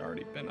actually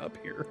already been up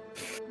here.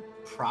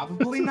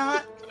 Probably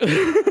not.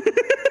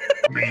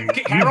 I mean,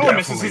 Can I roll a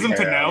mysticism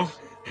to know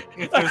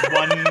if there's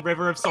one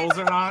river of souls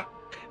or not?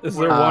 Is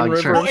there one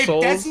river sure. Well, of if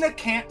souls? Desna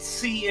can't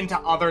see into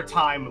other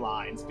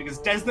timelines, because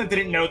Desna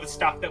didn't know the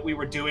stuff that we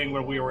were doing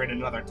when we were in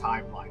another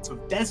timeline. So if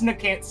Desna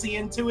can't see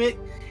into it,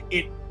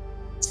 it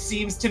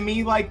seems to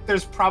me like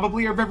there's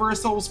probably a river of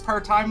souls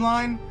per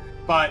timeline.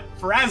 But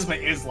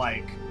Pharasma is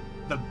like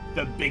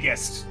the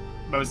biggest,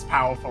 most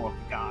powerful of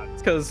the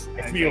gods. Because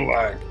I feel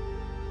like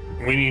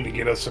we need to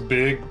get us a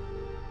big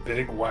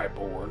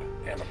whiteboard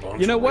and a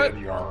bunch You know of what?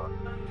 red yarn.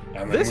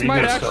 And then This we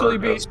might just actually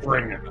start be-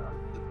 stringing them.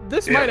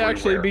 this might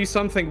actually everywhere. be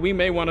something we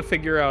may want to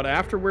figure out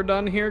after we're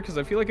done here, because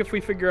I feel like if we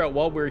figure out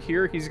while we're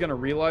here, he's gonna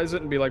realize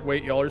it and be like,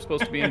 wait, y'all are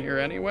supposed to be in here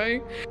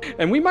anyway,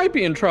 and we might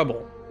be in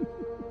trouble.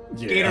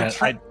 Gator,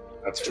 Trev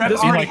That's Trev this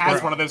already might has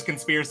work. one of those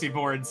conspiracy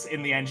boards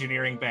in the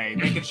engineering bay.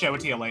 They can show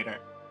it to you later.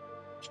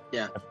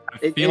 I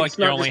feel like It's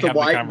you not only just a have the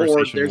whiteboard.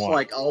 conversation There's once.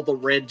 like all the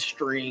red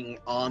string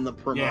on the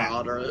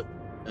Primarata.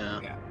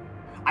 Yeah.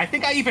 I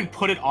think I even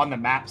put it on the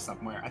map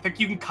somewhere. I think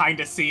you can kind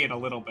of see it a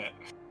little bit.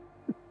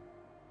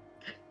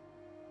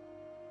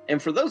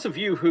 And for those of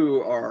you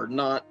who are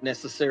not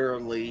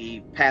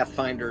necessarily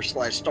Pathfinder /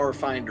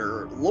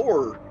 Starfinder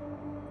lore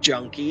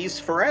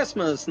junkies,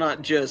 Pharasma is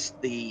not just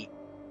the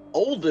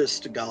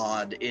oldest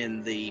god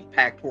in the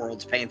Pact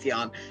Worlds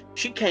pantheon.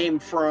 She came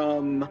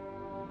from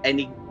an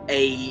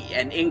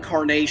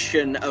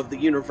incarnation of the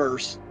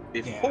universe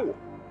before.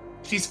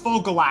 She's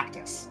full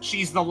Galactus.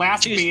 She's the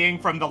last She's- being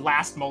from the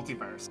last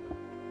multiverse.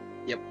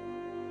 Yep.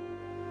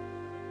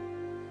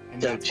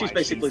 And So that's she's why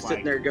basically she's sitting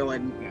like, there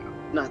going, Yeah.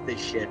 not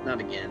this shit, not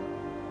again.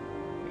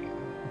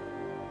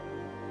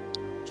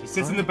 She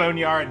sits in the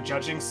boneyard,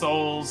 judging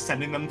souls,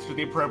 sending them to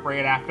the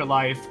appropriate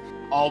afterlife,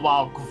 all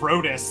while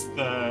Grotus,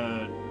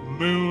 the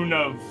moon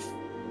of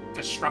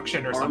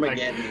destruction or something,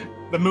 Armageddon.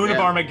 the moon of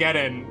Yeah.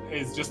 Armageddon,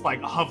 is just like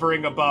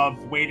hovering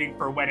above, waiting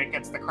for when it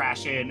gets to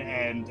crash in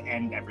and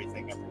end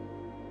everything.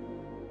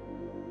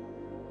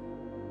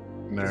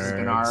 This has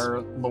been our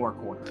lore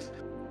corner.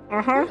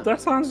 Uh-huh, Yeah. that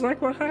sounds like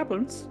what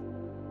happens.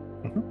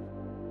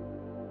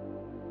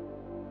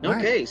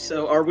 Okay,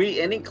 so are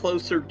we any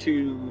closer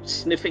to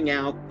sniffing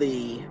out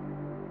the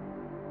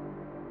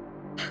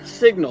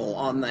signal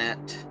on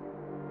that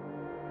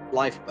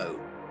lifeboat?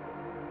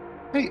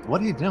 Hey,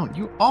 what are you doing?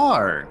 You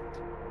are.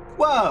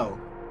 Whoa!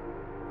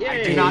 Yay!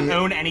 I do not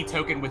own any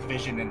token with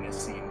vision in this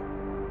scene.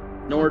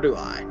 Nor do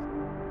I.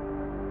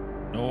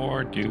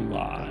 Nor do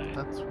I.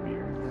 That's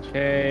weird.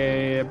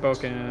 Okay,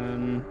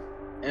 Boken.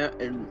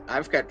 And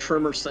I've got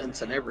tremor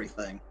sense and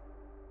everything.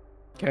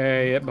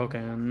 Okay,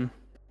 Boken.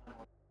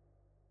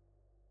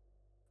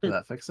 Did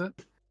that fix it?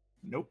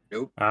 Nope.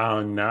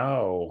 Oh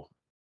no.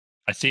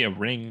 I see a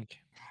ring.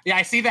 Yeah,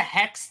 I see the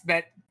hex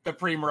that the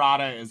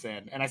Primarata is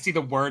in, and I see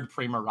the word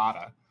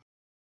Primarata.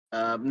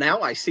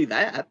 Now I see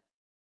that.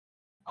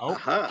 Oh,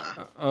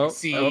 Aha.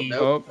 See-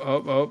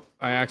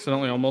 I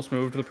accidentally almost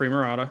moved the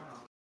Primarata.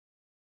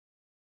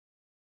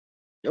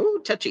 Oh,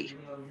 touchy.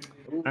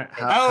 Oh,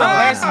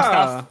 there's some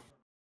stuff.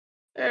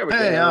 There we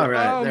Hey, go. all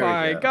right. Oh there we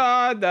my go.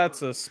 god,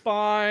 that's a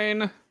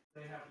spine.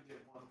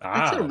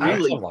 That's a That's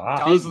really a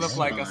lot. Does big look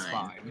like a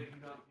spine. spine.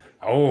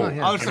 Oh,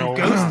 yeah. Oh, you some know,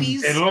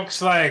 ghosties? It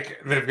looks like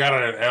they've got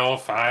an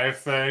L5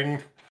 thing.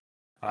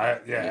 I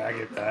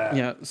get that.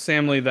 Yeah,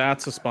 Samly,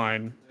 that's a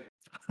spine.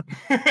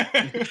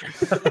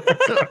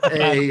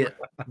 A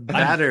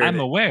battered. I'm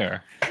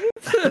aware.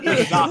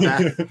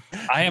 Doctor.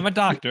 I am a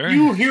doctor.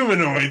 You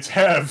humanoids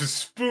have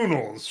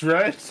spoonals,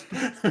 right?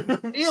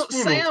 You know, Spoonal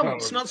Sam's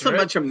tolerance, not so right?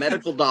 much a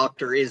medical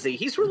doctor, is he?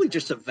 He's really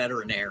just a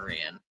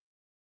veterinarian.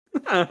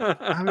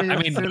 I mean, I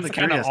mean, the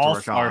kind curious of to all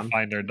work on.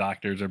 Starfinder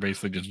doctors are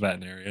basically just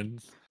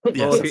veterinarians.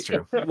 Yes, that's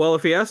true. Well,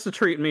 if he has to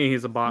treat me,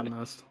 he's a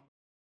botanist.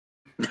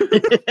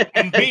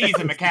 And B, he's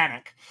a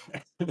mechanic.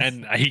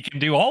 And he can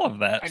do all of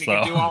that. And he so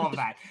can do all of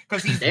that.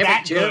 Because he's Damn it,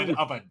 that Jim. good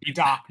of a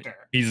doctor.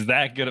 he's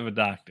that good of a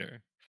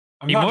doctor.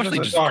 I'm He not mostly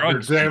just a just doctor,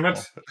 drugs damn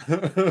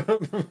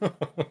people.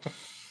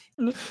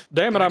 it.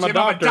 Damn it, I'm a Jim,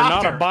 doctor,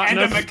 not a and a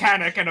botanist.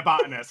 mechanic and a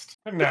botanist.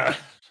 Nah.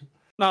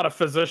 Not a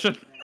physician.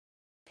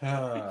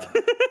 Ah.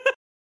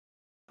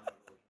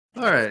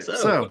 All right,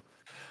 so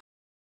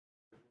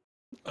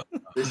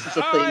This is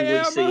a I thing we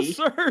am a see.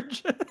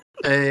 surgeon.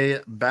 a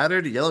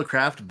battered yellow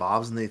craft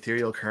bobs in the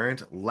ethereal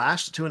current,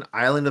 lashed to an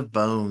island of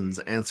bones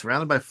and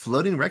surrounded by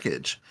floating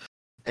wreckage.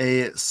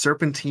 A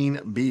serpentine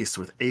beast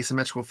with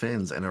asymmetrical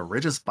fins and a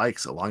ridge of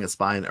spikes along its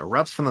spine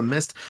erupts from the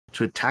mist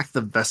to attack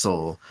the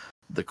vessel.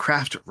 The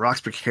craft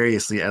rocks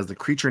precariously as the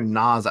creature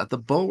gnaws at the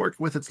bulwark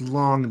with its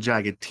long,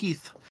 jagged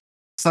teeth.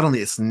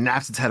 Suddenly, it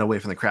snaps its head away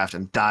from the craft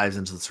and dives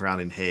into the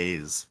surrounding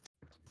haze.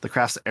 The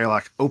craft's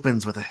airlock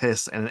opens with a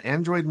hiss, and an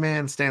android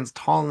man stands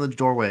tall in the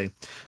doorway,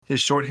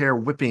 his short hair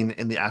whipping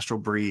in the astral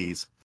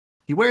breeze.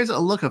 He wears a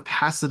look of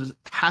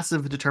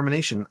passive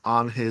determination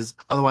on his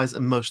otherwise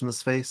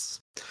emotionless face.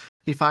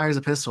 He fires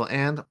a pistol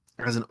and,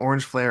 as an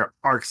orange flare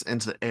arcs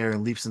into the air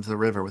and leaps into the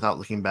river without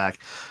looking back,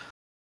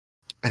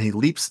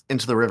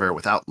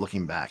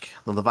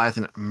 the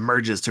Leviathan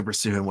merges to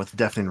pursue him with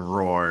deafening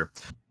roar,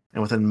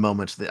 and within a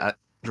moment, the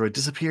android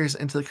disappears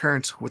into the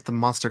current with the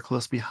monster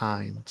close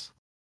behind.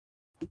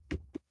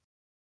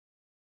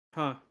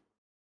 Huh.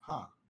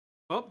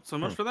 Oh, so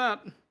much for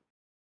that.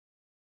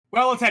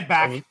 Well, let's head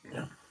back.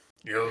 Yeah,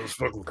 that was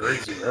fucking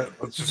crazy, right?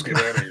 Let's just get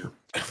out of here.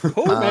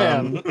 Oh,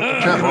 man.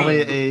 Trev, roll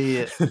me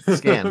a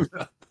scan.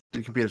 Do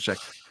a computer check.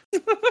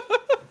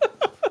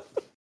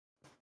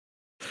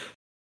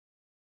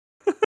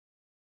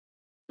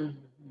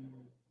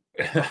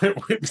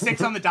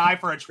 Six on the die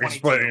for a 22.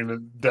 Explaining to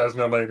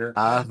Desna later.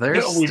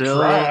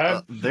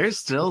 There's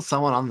still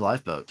someone on the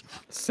lifeboat.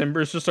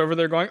 Simber's just over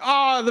there going,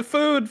 the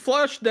food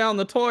flushed down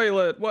the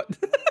toilet. What?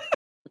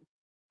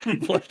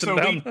 Flushed So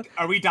him down.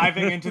 are we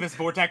diving into this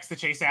vortex to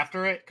chase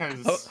after it?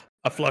 Because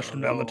I flushed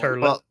him down the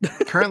toilet. Well,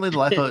 currently the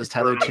lifeboat is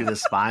tethered to the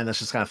spine that's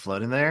just kind of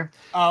floating there.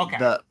 oh, okay.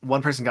 The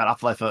one person got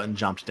off the lifeboat and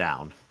jumped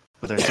down,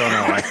 but there's still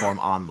no life form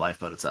on the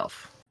lifeboat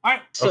itself. All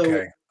right. So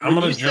Okay, I'm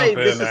when gonna you say jump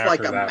this in is after like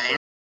a that. massive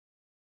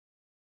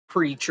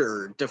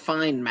creature,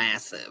 define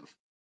massive.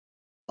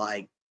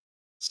 Like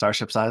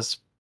Starship size.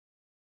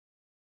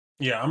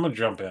 Yeah, I'm gonna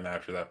jump in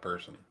after that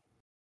person.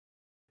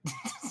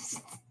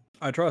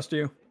 I trust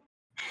you.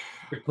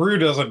 The crew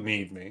doesn't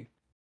need me.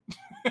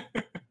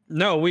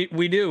 No, we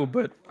do,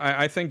 but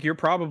I think you're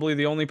probably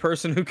the only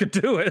person who could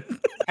do it.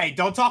 Hey,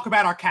 don't talk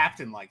about our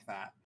captain like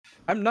that.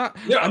 I'm not.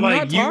 Yeah, I'm like,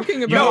 not you- talking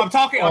you about No, I'm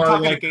talking. I'm Or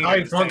talking like to Gator. high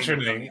saying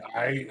functioning.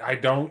 I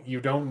don't.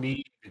 You don't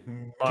need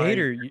my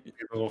Gator.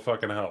 little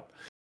fucking help.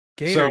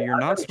 Gator, So, you're I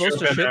not gotta supposed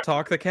to jump in shit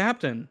talk the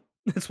captain.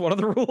 It's one of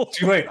the rules.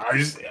 Too late.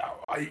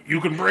 You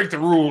can break the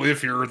rule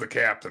if you're the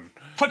captain.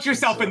 Put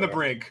yourself in the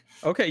brig.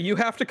 Okay, you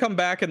have to come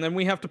back, and then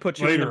we have to put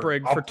you in the Later.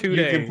 brig for 2 You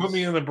days. can put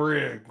me in the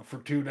brig for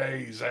 2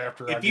 days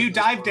after. I If get you this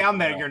dive down person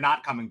there, out. you're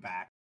not coming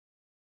back.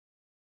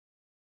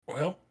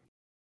 Well,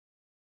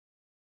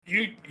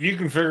 you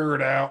can figure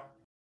it out.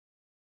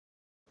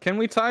 Can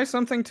we tie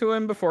something to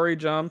him before he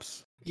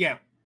jumps? Yeah.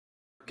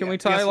 Can Yeah, we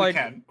tie yes, like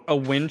can. a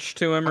winch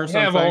to him or I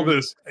something? have all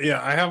this.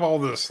 Yeah, I have all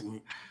this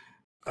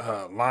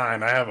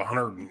line. I have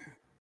 100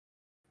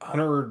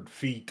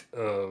 feet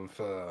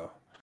of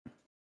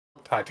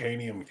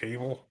titanium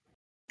cable.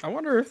 I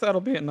wonder if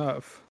that'll be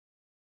enough.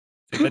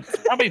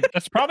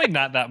 That's probably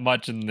not that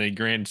much in the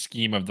grand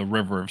scheme of the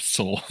River of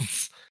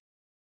Souls.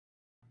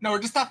 No, we're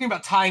just talking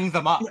about tying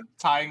them up.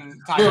 Tying the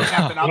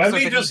captain up Let so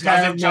me that just he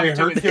doesn't have jump my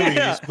to his Hercules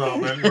death.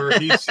 moment where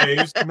he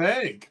saves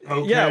Meg.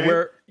 Okay.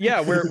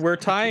 We're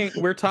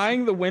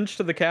tying the winch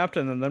to the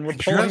captain, and then we're I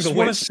pulling just the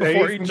wanna winch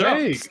before he save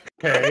jumps.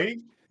 Meg, okay.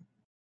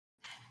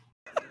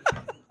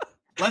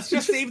 Let's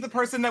just save the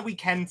person that we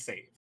can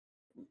save.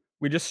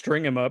 We just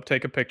string him up,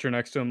 take a picture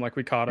next to him like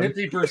we caught him.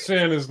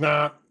 50% is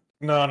not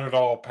at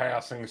all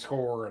passing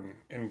score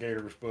in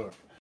Gator's book.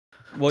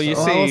 Well, you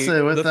So I will see,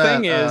 say with the that,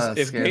 thing is,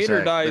 if scare Gator check,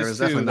 there dies was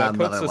too, definitely that not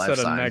puts another us life at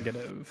a sign.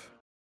 negative.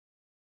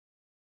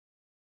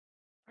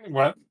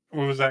 What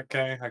was that,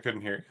 Kay? I couldn't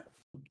hear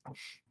you.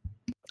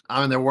 I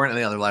mean, there weren't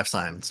any other life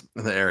signs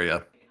in the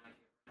area.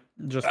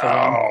 Just the one.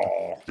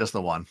 Oh, Just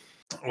the one.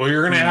 well,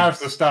 you're gonna have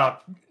to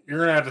stop. You're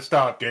gonna have to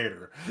stop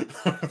Gator.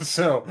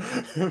 So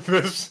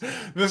this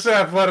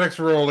athletics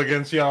roll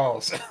against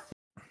y'all's.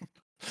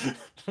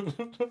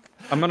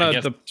 I'm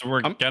gonna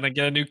We're gonna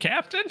get a new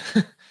captain.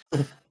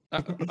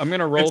 I'm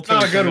gonna roll It's to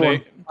not a good one.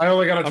 intimidate. I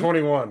only got a I'm-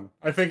 21.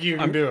 I think you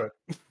can do it.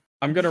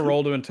 I'm gonna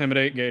roll to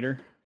intimidate Gator.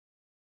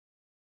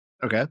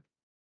 Okay.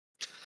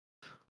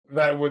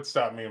 That would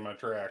stop me in my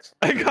tracks.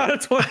 I got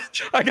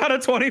a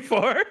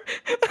 24.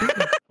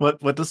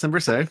 What does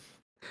Simber say?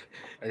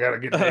 I gotta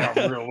get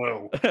down real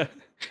low.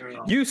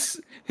 You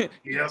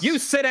Yes. you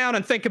sit down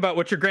and think about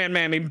what your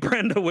grandmammy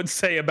Brenda would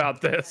say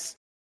about this.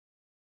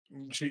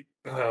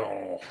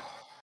 Oh.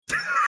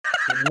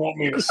 You want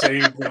me to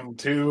save them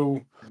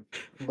too?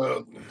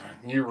 But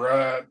you're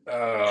right.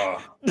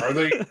 Are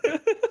they?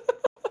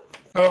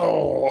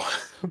 Oh,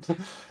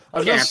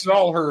 I just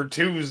saw her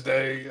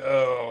Tuesday.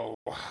 Oh,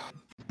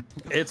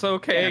 It's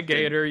okay, Captain.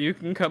 Gator. You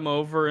can come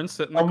over and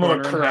sit in the I'm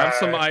gonna corner and have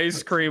some cry.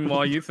 ice cream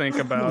while you think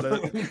about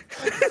it.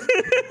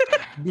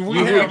 Do we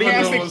I'm have gonna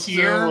cast vanilla it still,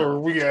 here. or are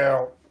we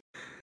out?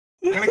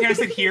 I'm gonna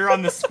cast it here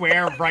on the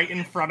square, right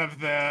in front of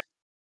the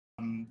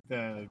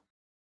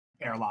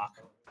airlock.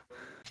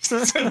 so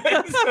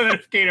that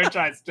if Gator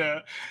tries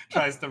to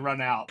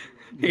run out,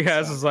 He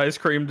has his ice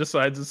cream,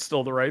 decides it's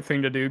still the right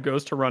thing to do,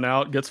 goes to run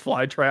out, gets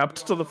fly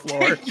trapped to the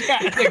floor. Yeah,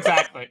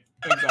 exactly.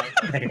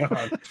 Hang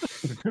on.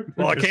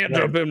 Well, I can't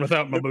jump in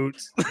without my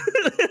boots.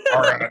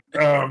 All right.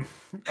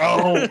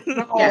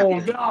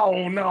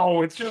 Oh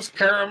no! It's just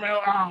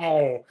caramel.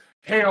 Oh,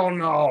 hell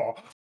no!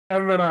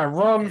 And then I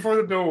run for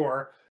the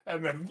door,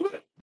 and then.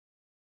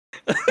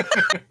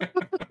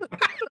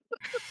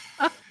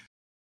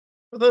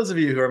 For those of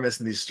you who are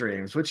missing these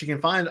streams, which you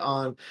can find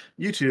on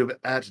YouTube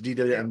at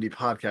DWMD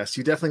Podcast,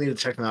 you definitely need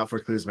to check them out for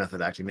Clues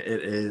method acting. It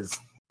is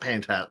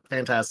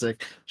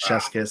fantastic.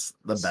 Chef's kiss,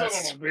 the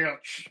best. Son of a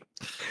bitch.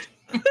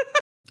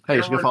 Hey,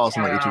 you should go follow us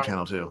on my YouTube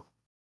channel too.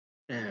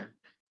 Yeah.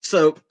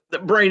 So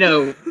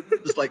Braino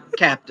is like,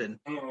 Captain,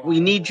 we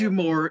need you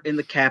more in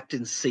the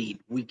captain's seat.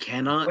 We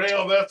cannot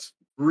Well, that's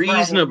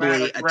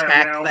reasonably problematic right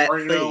attack now, that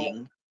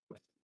Braino.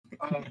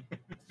 thing.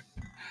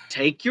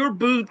 Take your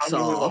boots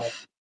I'm a little-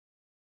 off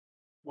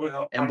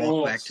well. and I'm a walk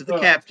little back to the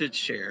stuck. captain's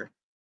chair.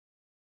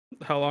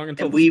 How long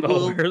until And the we spell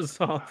will- wears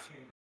off?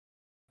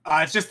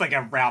 It's just like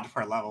a round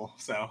per level,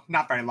 so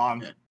not very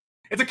long. Yeah.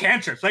 It's a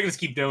cantrip, so I can just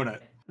keep doing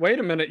it. Wait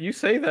a minute, you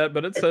say that,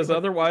 but it says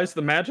otherwise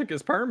the magic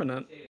is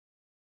permanent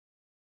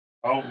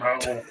Oh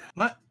no!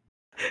 What?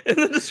 in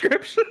the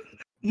description.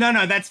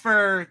 No, that's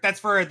for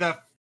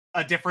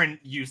a different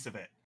use of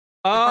it.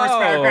 The Oh, first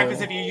paragraph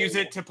is if you use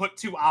it to put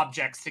two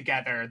objects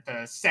together.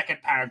 The second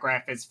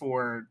paragraph is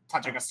for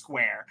touching a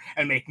square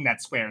and making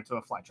that square into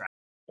a fly trap.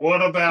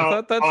 What about? I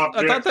thought that's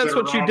objects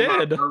what that you are on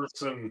my did.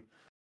 person?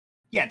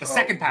 Yeah, the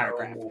second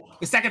paragraph. No.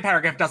 The second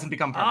paragraph doesn't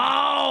become permanent.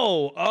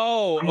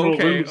 Oh, I'm gonna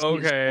okay, lose these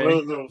okay.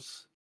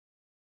 gloves.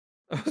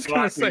 I was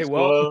gonna Like say, these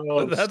well,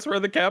 gloves. that's where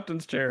the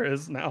captain's chair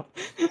is now.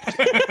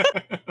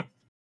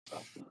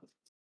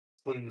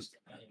 Please.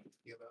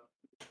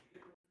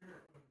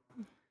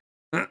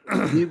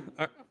 You-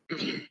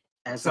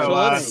 As I So,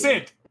 was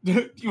saying, Sid,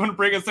 do you want to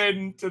bring us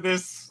into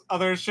this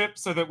other ship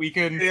so that we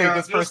can save Yeah,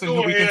 this just person go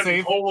who we ahead can save?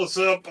 and pull us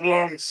up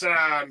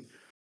alongside.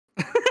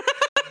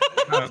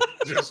 I'm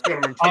just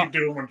gonna keep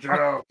doing my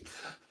job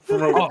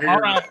from over here.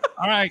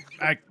 All right,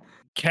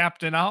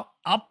 Captain. I'll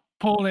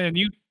pull in.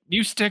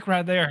 You stick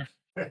right there.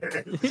 But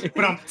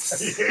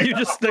You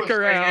just stick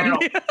around.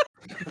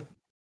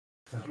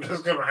 I'm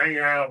just gonna hang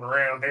out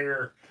around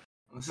here.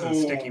 This is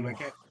a sticky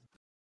wicket.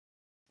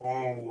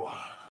 Oh,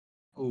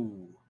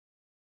 Ooh.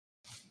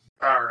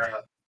 all right.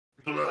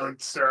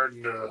 Blood's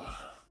starting to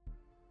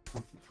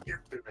get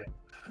to me.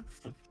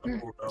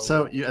 Oh, no.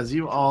 So, as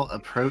you all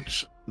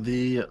approach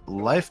the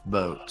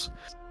lifeboat,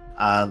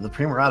 the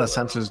Primarata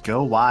sensors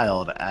go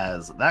wild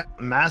as that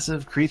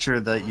massive creature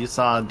that you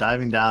saw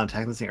diving down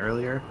technically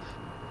earlier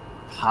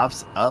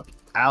pops up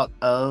out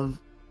of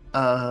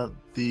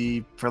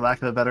the, for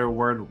lack of a better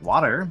word,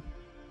 water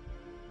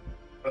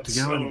That to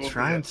go son and of a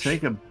try and bitch.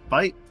 take a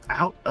bite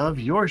out of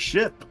your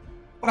ship.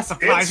 What a It's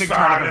surprising turn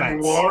fine of in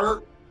events. the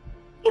water.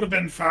 Would have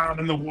been fine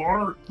in the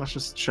water. Let's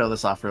just show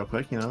this off real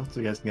quick, so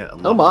you guys can get a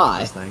look Oh at my.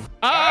 this thing.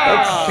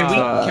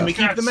 Ah! Can we It's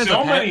keep got them as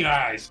so a many pet?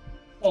 eyes.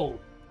 Oh,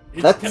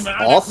 it's That's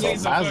canonically awesome. the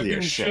Size of your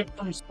fucking ship. ship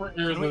from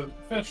the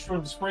fish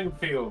from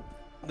Springfield.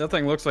 That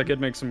thing looks like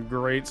it'd make some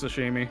great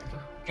sashimi.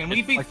 Can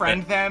we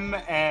befriend them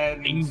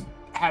and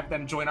have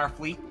them join our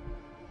fleet?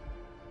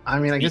 I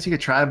mean, I guess you could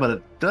try, but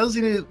it does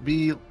need to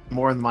be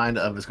more in mind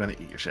of it's going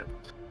to eat your ship.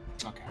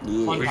 Okay.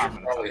 Yeah. One We should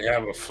comment. probably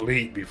have a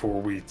fleet before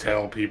we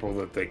tell people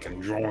that they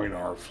can join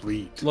our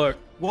fleet. Look,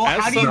 Well,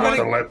 As how do you Not to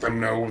gonna, let them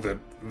know that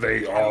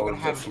they how are you are gonna the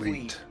have a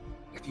fleet.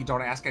 if you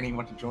don't ask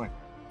anyone to join?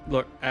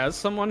 look. As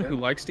someone who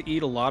likes to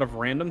eat a lot of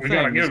random We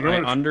gotta things, get I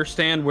lunch.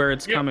 understand where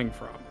it's Yep. coming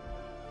from.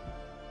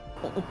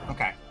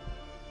 Okay.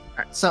 All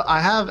right, so I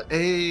have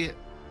a.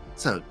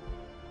 So,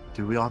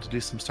 do we want to do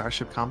some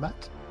starship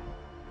combat?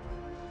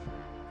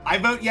 I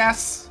vote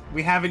yes.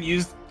 We haven't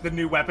used the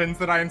new weapons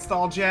that I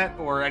installed yet,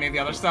 or any of the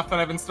other stuff that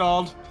I've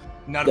installed.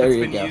 None There of it's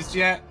you been go. used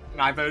yet,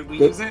 and I vote we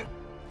Good. use it.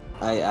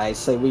 I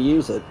say we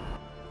use it.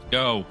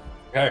 Go.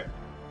 Okay.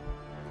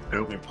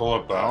 Let me pull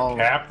up the Oh.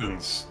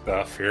 captain's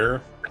stuff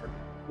here.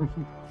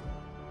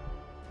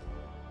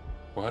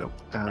 What?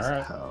 As All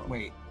right. hell.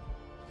 Wait.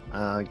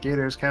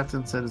 Gators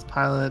captain said his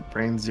pilot.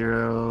 Brain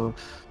Zero.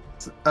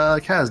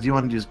 Kaz, do you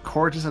want to use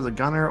Cortus as a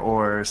gunner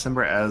or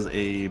Simber as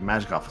a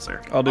magic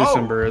officer? I'll do Oh,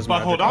 Simber as but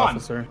magic hold on.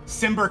 officer.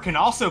 Simber can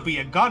also be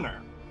a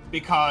gunner,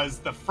 because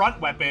the front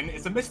weapon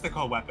is a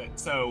mystical weapon.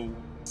 So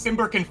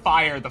Simber can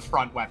fire the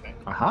front weapon.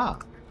 Aha.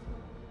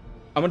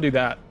 I'm gonna do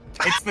that.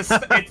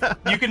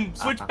 You can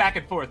switch back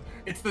and forth.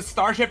 It's the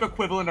starship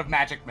equivalent of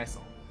magic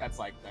missile. That's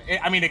like,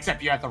 I mean,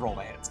 except you have to roll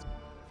the hits.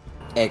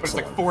 Excellent. But it's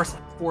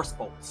like force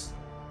bolts.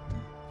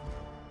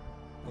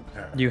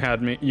 Okay. You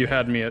had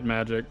me at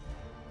magic.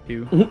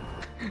 You.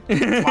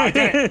 That's why I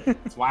did it.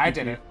 That's why I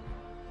did it.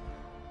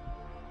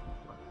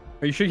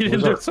 Are you sure you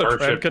didn't Was do our it so Trev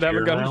starship could have a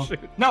here gun now? to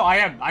shoot? No, I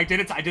am. I did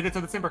it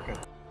to the Timber could.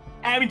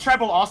 And I mean, Trev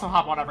will also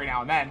hop on every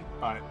now and then,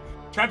 but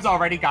Trev's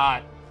already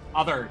got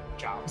other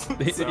jobs.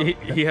 So.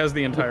 He has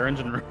the entire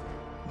engine room.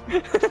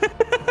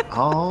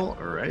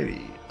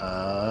 Alrighty.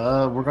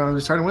 We're going to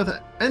be starting with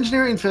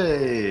engineering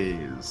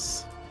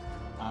phase.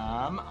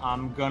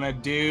 I'm gonna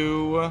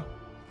do.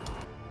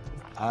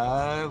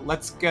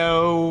 Let's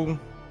go.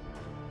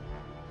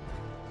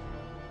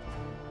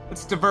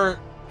 Let's divert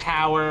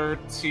power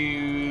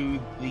to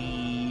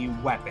the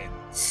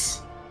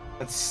weapons.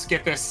 Let's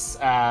get this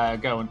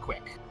going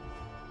quick.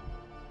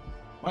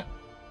 What?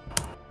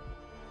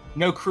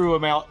 No crew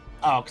amount.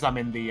 Oh, because I'm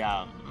in the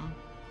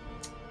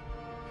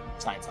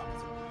science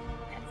office.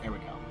 Okay, there we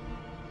go.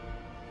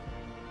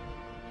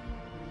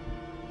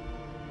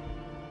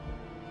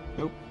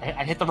 Nope,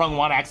 I hit the wrong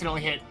one. I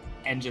accidentally hit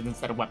engines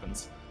instead of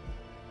weapons.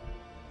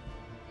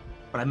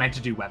 But I meant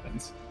to do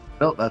weapons.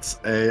 Well, that's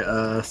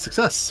a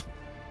success.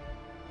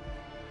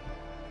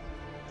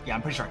 Yeah,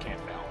 I'm pretty sure I can't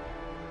fail.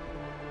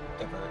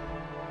 Divert.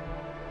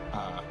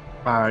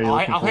 Are you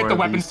looking I'll hit for the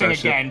weapons thing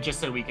starship? again,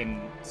 just so you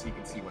can see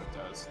what it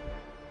does.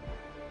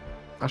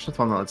 That's just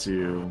one that lets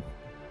you.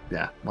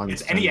 Yeah,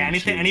 It's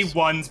any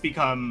ones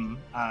become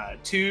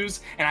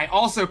twos, and I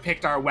also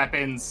picked our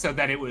weapons so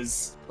that it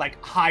was like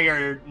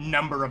higher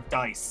number of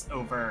dice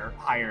over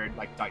higher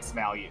like dice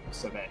value,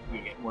 so that we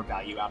get more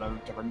value out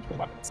of different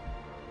weapons.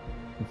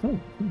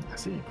 I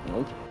see.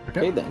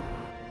 Okay then.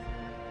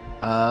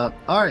 All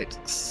right,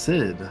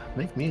 Sid,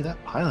 make me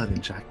that piloting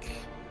check.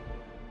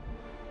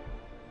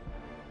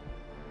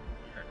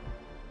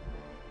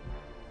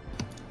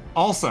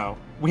 Also,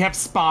 we have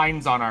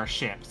spines on our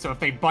ship, so if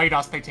they bite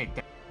us, they take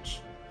damage.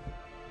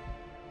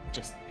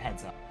 Just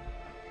heads up.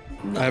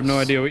 I have no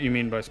idea what you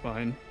mean by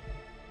spine.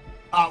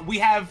 We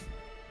have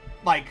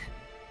like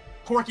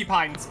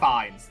porcupine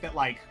spines that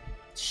like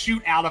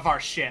shoot out of our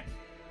ship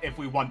if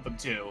we want them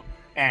to,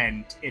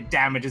 and it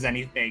damages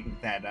anything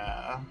that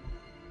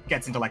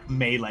gets into like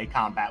melee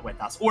combat with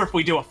us. Or if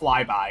we do a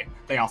flyby,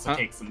 they also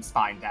take some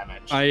spine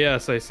damage.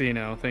 Yes, I see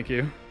now. Thank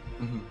you.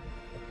 Mm-hmm.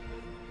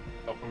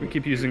 We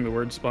keep using the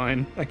word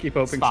spine. I keep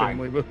hoping Spine.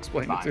 somebody will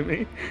explain it to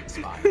me.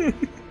 Spine.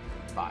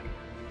 Spine.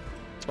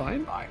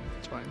 Spine? Spine.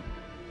 It's fine.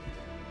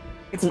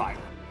 It's fine.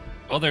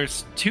 Well,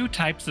 there's two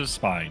types of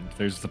spines.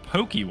 There's the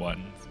pokey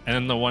ones, and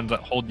then the ones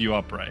that hold you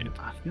upright.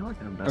 I feel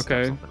like I'm best.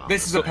 Okay.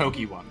 This is a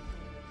pokey one.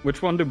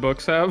 Which one do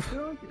books have?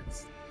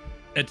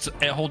 It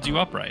holds you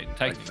upright.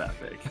 Like that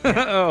big.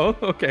 Oh,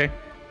 okay. I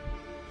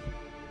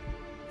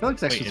feel like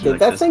it's actually Wait, like Did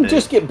that this thing big.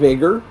 just get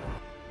bigger?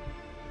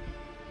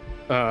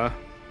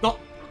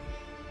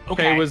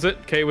 Okay. Was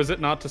it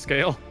not to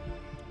scale?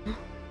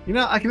 You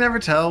know, I can never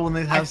tell when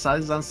they have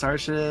sizes on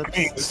starships. I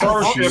mean,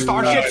 Starships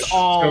so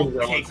all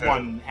relative. take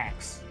one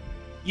hex.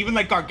 Even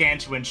like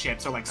gargantuan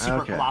ships or like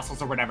super Okay.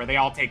 colossals or whatever, they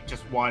all take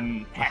just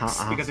one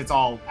hex because it's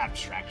all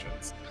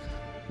abstractions.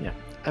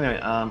 Anyway,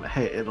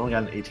 hey, it only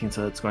got an 18,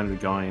 so it's going to be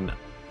going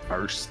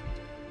first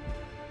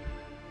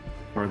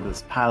for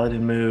this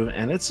piloted move,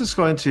 and it's just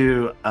going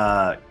to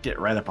get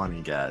right up on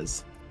you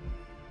guys.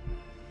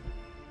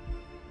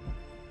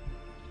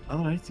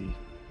 Alrighty.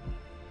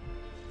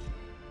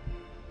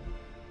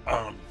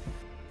 All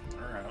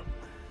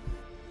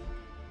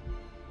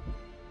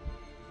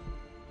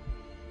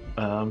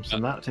right. So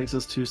that takes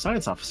us to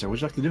science officer.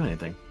 Would you like to do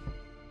anything?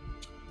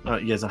 Oh,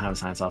 you guys don't have a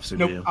science officer,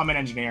 Nope, do you? I'm in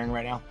engineering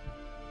right now.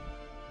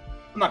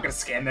 I'm not gonna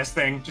scan this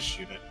thing, just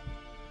shoot it.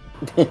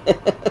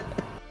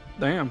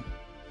 Damn.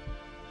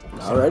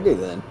 Alrighty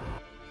then.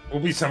 We'll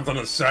be something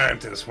as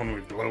scientists when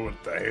we blow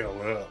it the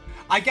hell up.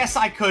 I guess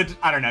I could,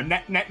 I don't know,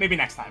 maybe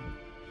next time.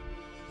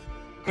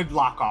 Could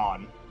lock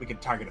on. We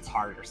could target its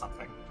heart or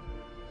something.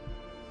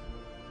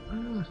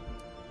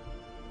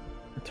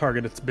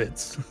 Target its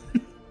bits.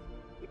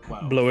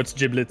 Whoa. Blow its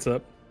giblets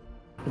up.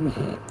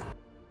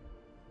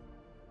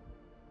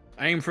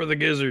 Aim for the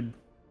gizzard.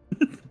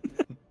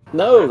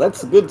 No,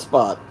 that's a good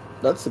spot.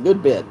 That's a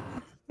good bit.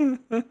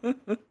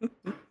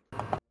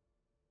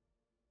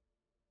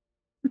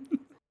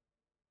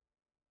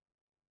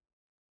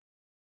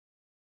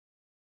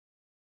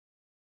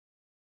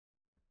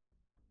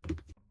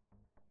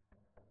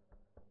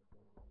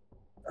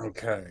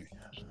 Okay.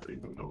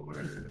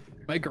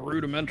 Make a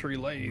rudimentary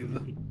lathe.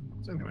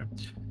 So anyway,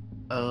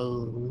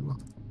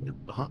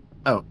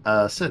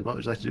 Sid, what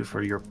would you like to do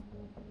for your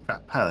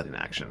piloting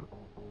action?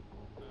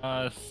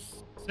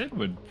 Sid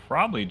would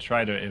probably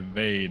try to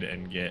evade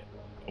and get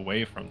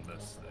away from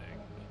this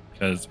thing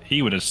because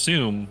he would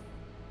assume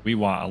we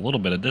want a little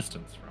bit of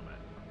distance from it.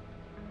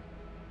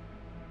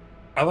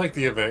 I like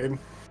the evade.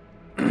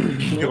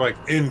 Like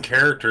in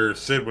character,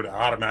 Sid would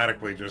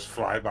automatically just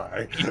fly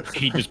by.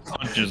 He just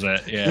punches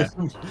it, yeah.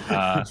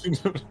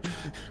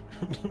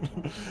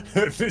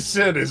 This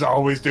shit is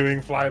always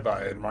doing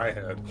flyby in my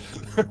head.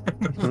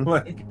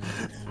 Like,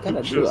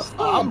 Gonna do a just-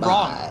 I'm flyby,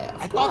 wrong. a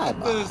I thought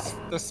that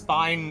flyby. the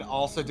spine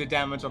also did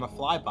damage on a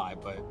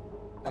flyby, but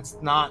that's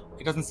not.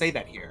 It doesn't say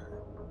that here.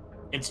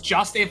 It's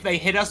just if they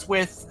hit us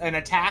with an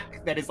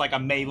attack that is like a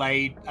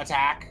melee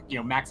attack,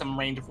 maximum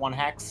range of 1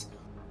 hex,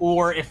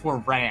 or if we're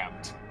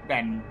rammed,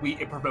 then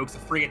it provokes a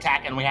free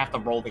attack and we have to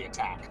roll the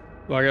attack.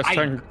 Well, I guess I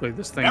technically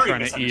this thing Very trying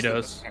to eat misunderstood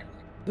us. this, apparently.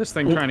 This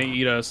thing trying to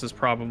eat us is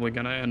probably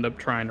going to end up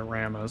trying to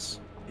ram us.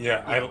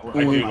 yeah, I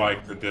do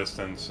like the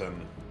distance, and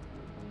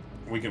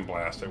we can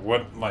blast it.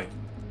 What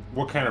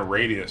kind of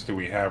radius do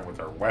we have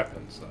with our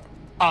weapons, though?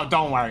 Oh,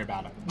 don't worry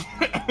about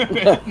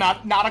it.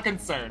 not a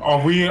concern.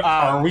 Are we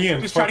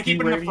in just try to fuck you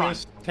keep it in the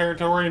radius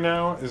territory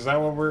now? Is that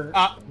what we're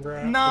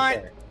at? Not.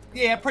 Okay.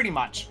 Yeah, pretty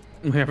much.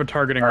 We have a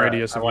targeting All right,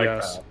 radius I of like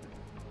yes. that.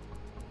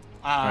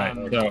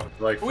 Right, so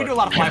Like We do a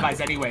lot of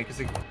flybys anyway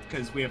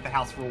because we have the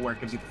house rule where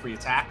it gives you the free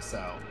attack.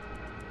 So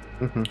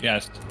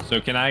yes. So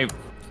can I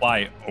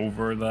fly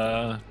over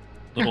the I'll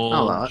little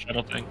allow it.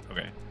 shuttle thing?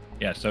 Okay.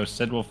 Yeah. So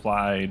Sid will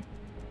fly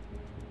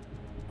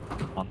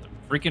on the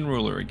freaking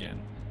ruler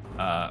again.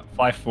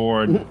 Fly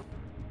forward,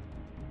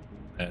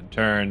 and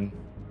turn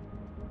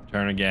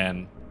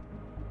again,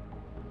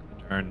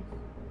 turn.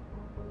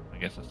 I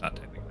guess it's not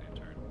technically a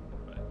turn,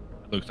 but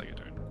it looks like a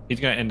turn. He's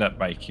gonna end up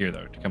right here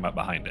though to come up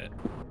behind it.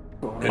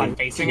 Am I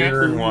facing it?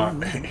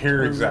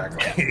 Here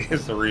exactly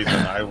is the reason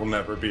I will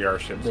never be our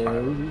ship's pilot.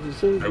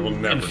 I will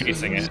And never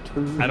facing it.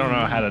 I don't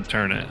know how to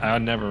turn it. I'll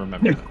never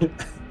remember that.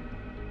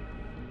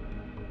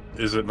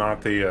 Is it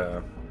not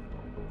the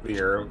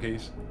arrow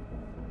keys?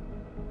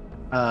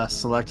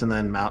 Select and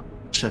then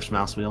shift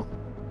mouse wheel.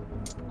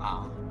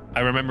 Ah.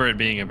 I remember it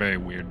being a very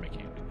weird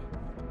mechanic.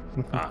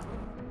 Ah,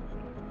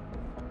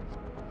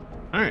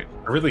 All right.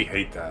 I really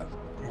hate that.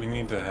 We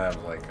need to have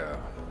like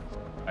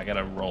I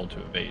gotta roll to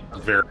evade. a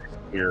very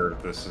clear.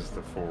 This is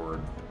the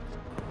forward.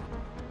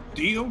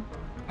 Do you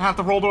have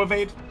to roll to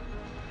evade?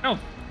 I don't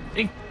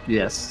think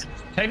Yes.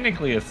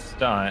 technically a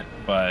stunt,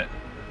 but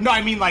No,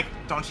 I mean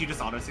don't you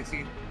just auto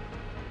succeed?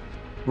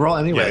 Roll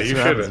anyway. Yeah, you see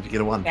what happens should've. if you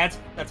get a 1. That's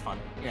fun.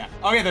 Yeah.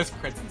 Oh yeah, there's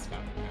crits and stuff.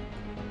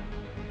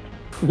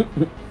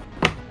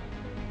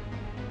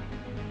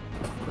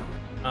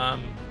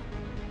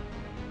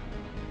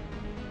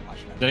 Why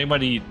should I- does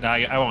anybody?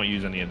 I won't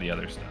use any of the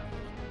other stuff.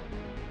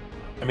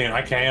 I mean,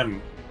 I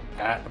can,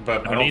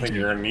 but I don't need think to.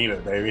 you're gonna need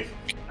it, baby.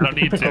 I don't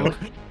need to.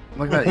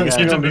 Look at that. You It's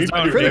got on the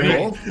zone,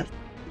 critical, baby.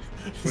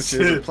 which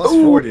is a plus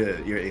 4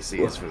 to your AC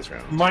is for this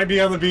round. Might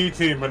be on the B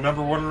team, but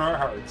number 1 in our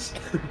hearts.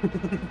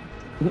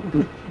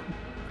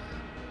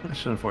 I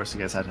should have forced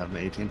you guys had to have an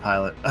 18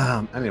 pilot.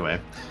 Anyway.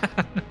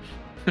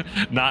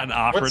 Not an What's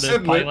operative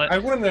Sid pilot. I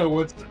want to know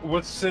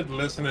what's Sid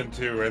listening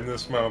to in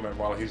this moment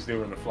while he's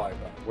doing the flyby.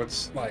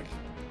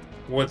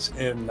 What's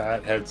in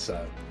that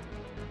headset?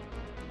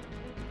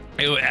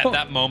 At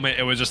that moment,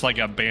 it was just like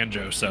a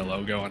banjo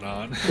solo going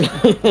on.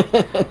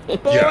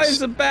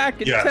 Yes. are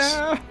back in Yes.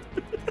 town.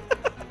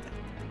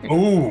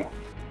 Ooh,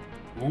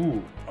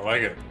 I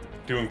like it.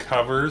 Doing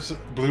covers,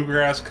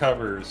 bluegrass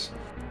covers.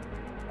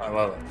 I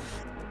love it.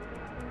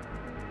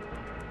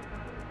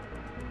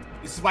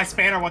 This is why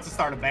Spanner wants to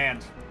start a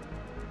band.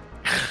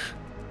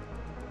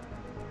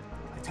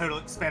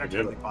 Spanner I get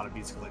totally it. bought a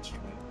musical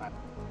instrument.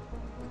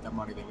 With the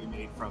money that we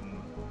made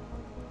from.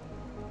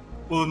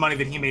 Well, the money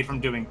that he made from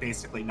doing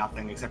basically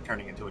nothing except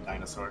turning into a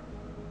dinosaur.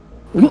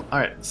 All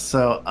right.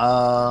 So,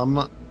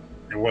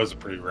 It was a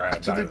pretty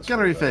rad. to the dinosaur,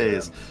 gunnery though,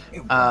 phase.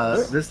 It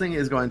was. This thing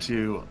is going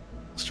to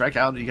strike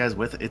out at you guys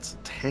with its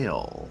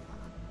tail.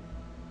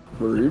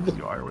 Rude.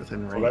 You are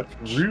within man. range. Well,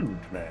 that's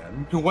rude,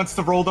 man. Who wants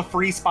to roll the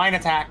free spine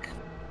attack?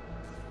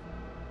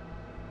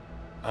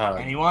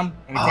 Anyone?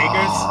 Any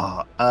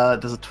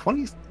takers? Does a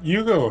 20?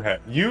 You go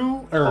ahead.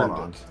 You earned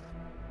on. it.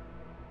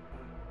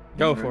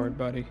 Go for it,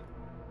 buddy.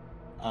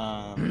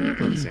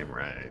 Doesn't seem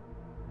right.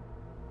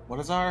 What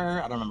is our?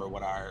 I don't remember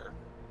what our.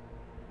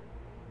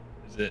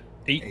 Is it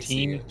 18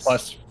 AC is.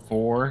 plus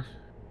 4?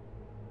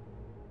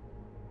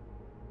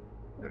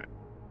 Alright. Is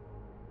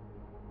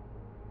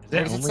What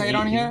does it only say it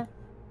on 18? here?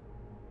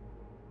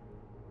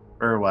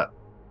 Or what?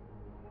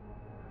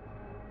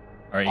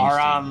 Or Our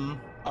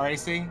our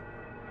AC.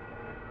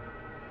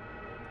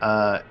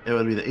 It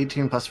would be the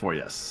 18 plus 4,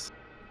 yes.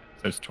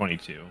 So it's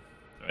 22.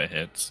 So it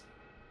hits.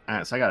 All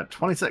right, so I got a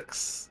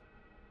 26.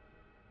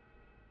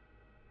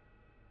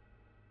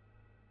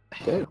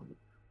 Okay.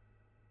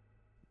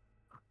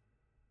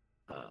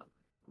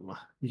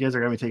 You guys are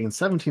going to be taking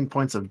 17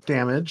 points of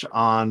damage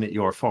on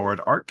your forward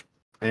arc,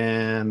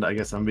 and I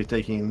guess I'm going to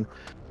be taking.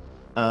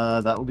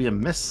 That will be a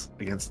miss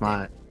against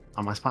on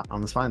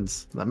the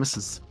spines. That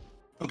misses.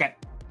 Okay.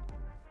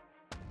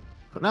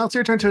 But now it's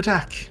your turn to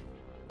attack.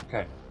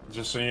 Okay.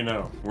 Just so you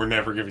know, we're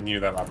never giving you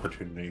that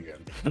opportunity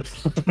again.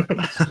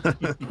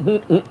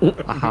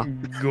 Uh-huh.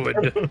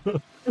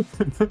 Good.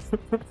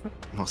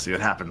 We'll see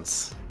what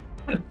happens.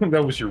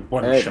 That was your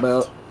one Hey, shot.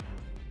 well,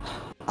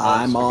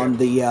 I'm on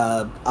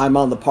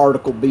the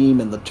particle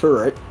beam in the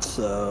turret,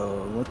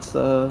 so let's do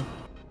a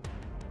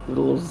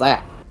little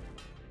zap.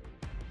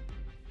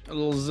 A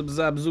little zip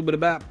zap zoobity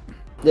bap.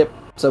 Yep.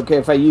 It's okay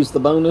if I use the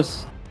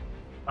bonus.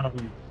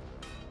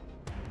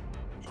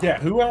 Yeah.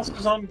 Who else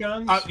is on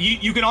guns?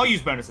 You can all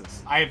use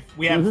bonuses.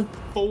 We have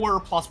 4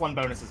 +1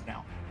 bonuses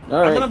now. All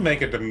I'm right. gonna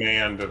make a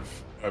demand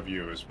of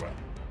you as well.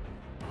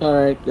 All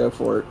right, go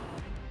for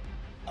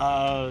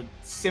it.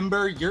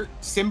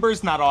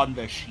 Simber's not on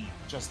the sheet.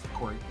 Just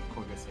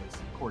Corgus is.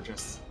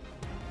 Gorgeous.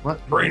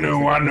 What?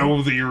 Brano, I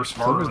know that you're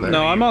smarter than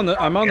No, me. I'm on the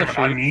but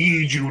I sheet.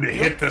 need you to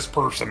hit this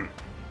person,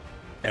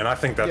 and I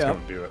think that's gonna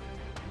do it.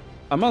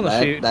 I'm on the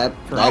sheet. That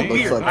for that me.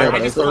 looks Weird. like I that.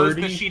 just That's closed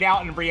the 30. sheet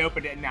out and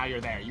reopened it, and now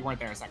you're there. You weren't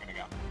there a second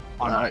ago.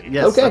 On mine.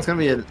 Yes, Okay. that's going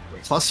to be a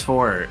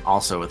 +4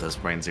 also with this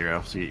Brain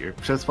Zero. So you get your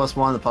shifts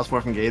 +1, the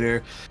 +4 from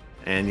Gator,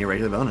 and your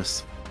regular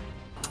bonus.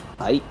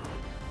 Height.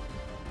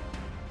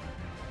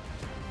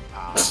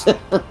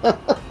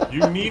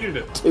 You needed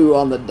it. 2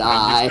 on the You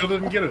die. still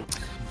didn't get it.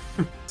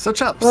 So,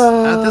 Chups,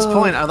 at this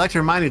point, I'd like to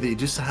remind you that you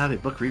just had a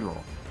book reroll.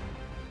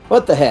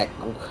 What the heck?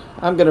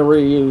 I'm gonna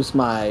reuse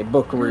my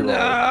book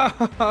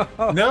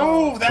reroll.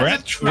 No, We're that's a at, we're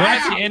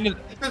trap. at the end of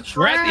It's a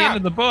we're at the end trap.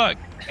 of the book.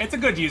 It's a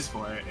good use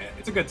for it.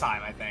 It's a good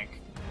time, I think.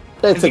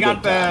 That's Because a you good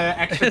got the time.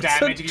 extra It's a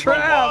damage. You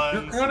trap. roll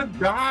You're ones. gonna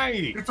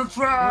die. It's a You're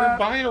trap.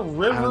 by a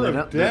river they of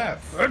don't-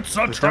 death. It's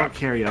a Those trap. don't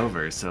carry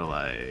over, so,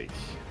 like...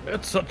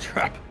 It's a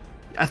trap.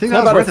 I think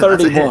How that was about a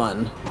worth it.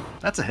 31?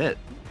 That's a hit.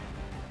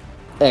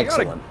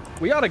 Excellent.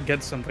 We ought to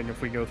get something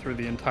if we go through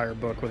the entire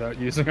book without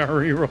using our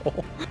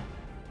reroll.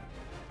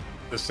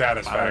 The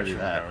satisfaction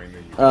that. of knowing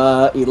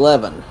that you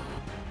 11.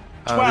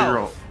 12.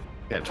 Reroll.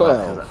 Yeah, 12.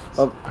 12. 'cause that's-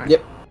 Oh, alright.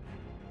 yep.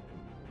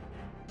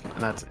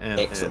 And that's and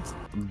Excellent. it's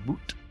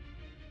boot.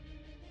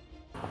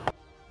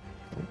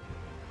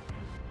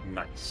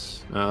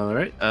 nice. All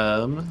right.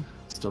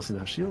 Still see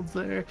no shields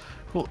there.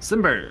 Cool.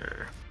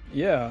 Simber,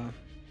 Yeah.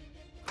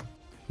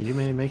 you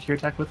may make your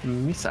attack with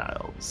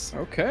missiles.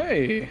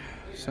 Okay.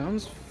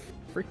 Sounds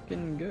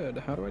freaking good.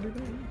 How do I do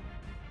that?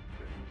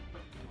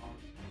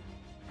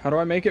 How do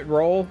I make it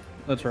roll?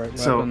 That's right.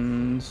 So-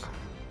 Weapons.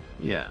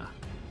 Yeah.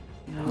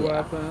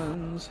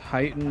 Weapons.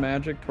 Heightened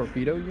magic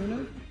torpedo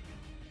unit?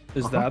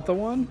 Is Uh-huh. that the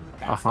one?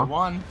 That's Uh-huh. the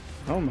one.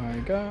 Oh my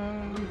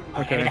god. And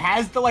Okay. it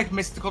has the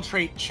mystical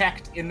trait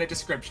checked in the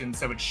description,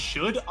 so it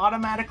should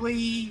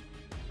automatically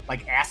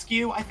ask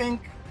you, I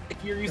think,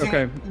 if you're using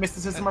Okay.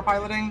 mysticism or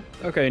piloting.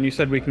 Okay, and you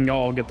said we can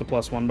all get the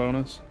 +1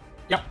 bonus?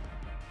 Yep.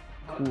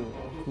 Cool.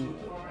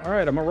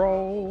 Alright, I'm a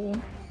roll.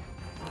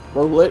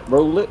 Roll it,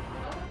 roll it.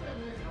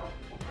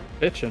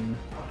 Bitchin'.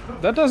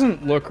 That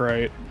doesn't look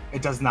right.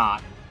 It does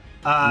not.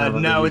 No,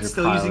 No, they it's use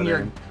still your using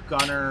your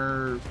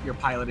piloting. your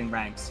piloting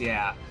ranks.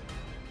 Yeah.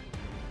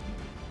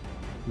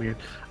 Weird.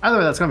 Either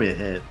way, that's gonna be a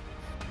hit.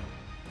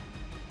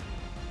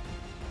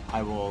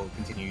 I will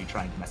continue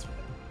trying to mess with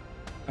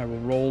it. I will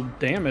roll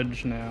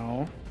damage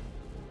now.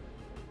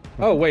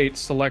 Oh wait,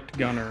 select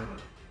gunner.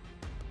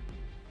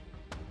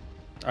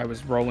 I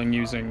was rolling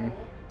using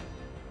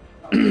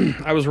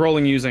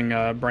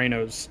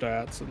Brano's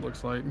stats, it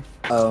looks like.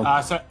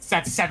 Oh, So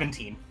that's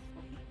 17.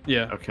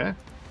 Yeah. Okay.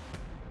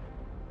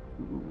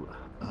 Ooh.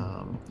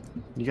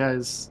 You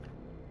guys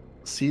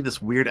see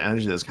this weird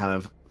energy that's kind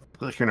of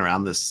flickering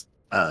around this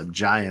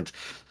giant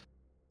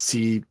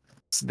sea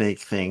snake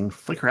thing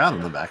flicker out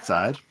on the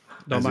backside.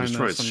 Don't as it mind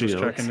destroys this. I'm just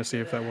shields. checking to see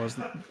if that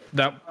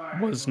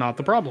was not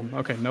the problem.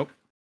 Okay, nope.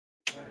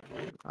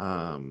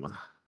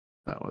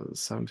 That was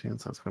 17,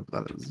 so it's going to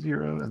put that at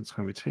 0, and it's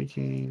going to be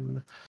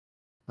taking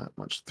that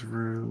much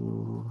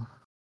through.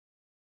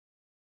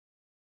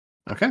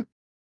 Okay.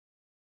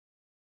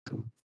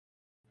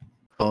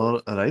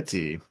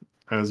 Alrighty.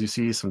 As you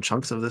see some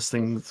chunks of this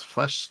thing's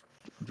flesh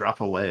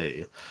drop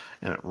away,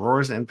 and it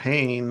roars in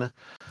pain.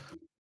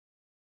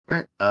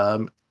 Alright,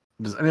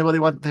 does anybody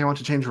want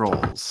to change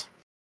roles?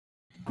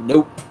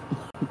 nope.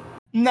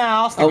 No,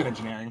 I'll stick with Oh.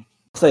 engineering.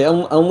 Say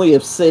only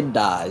if Sid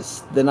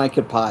dies, then I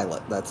could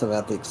pilot. That's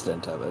about the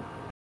extent of it.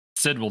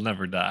 Sid will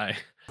never die.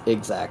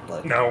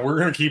 Exactly. No, we're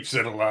gonna keep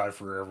Sid alive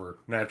forever.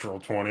 Natural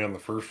 20 on the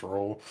first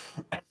roll.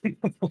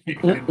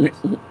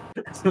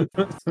 It's going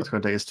to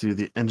take us to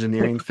the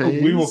engineering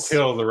phase. We will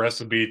kill the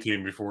rest of B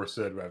team before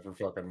Sid ever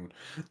fucking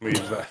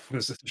leaves that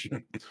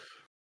position.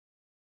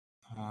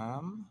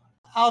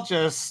 I'll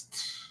just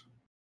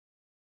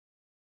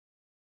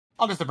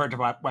divert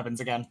to weapons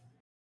again.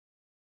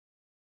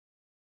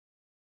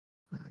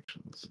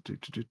 Actions.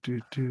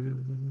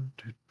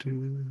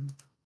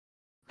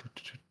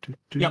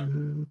 Yep,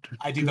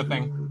 I do the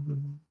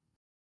thing.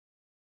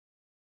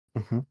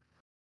 Mhm.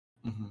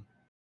 Mm-hmm.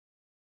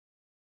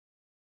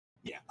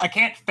 Yeah, I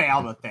can't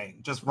fail the thing.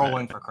 Just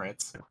rolling for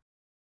crits.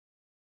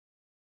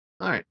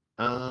 All right.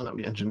 That'll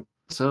be engine.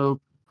 So,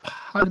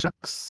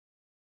 projects.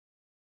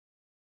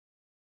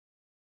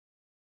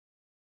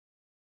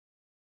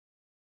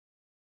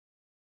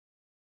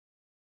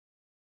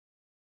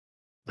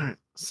 All right.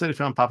 So if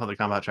you want to pop up the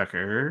combat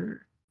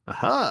tracker.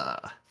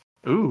 Aha.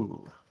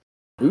 Ooh.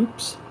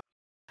 Oops.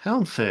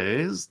 Helm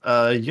phase.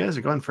 You guys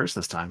are going first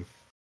this time.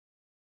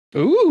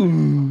 Ooh.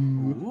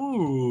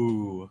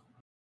 Ooh.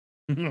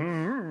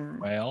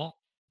 Well,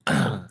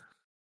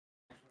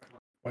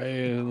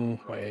 Whale.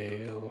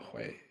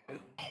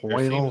 Hoil,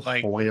 seems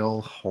like-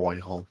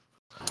 hoil.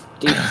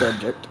 Deep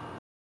subject.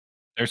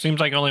 There seems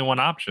like only one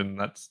option.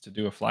 That's to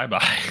do a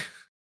flyby.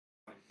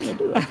 Yeah,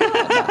 do it.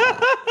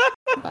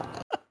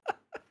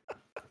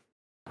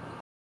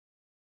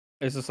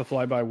 Is this a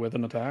flyby with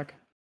an attack?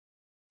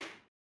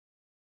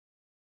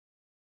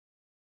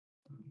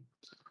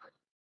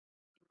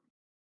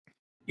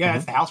 Yeah,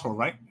 it's the house rule,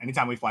 right?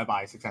 Anytime we fly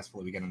by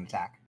successfully, we get an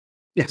attack.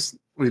 Yes,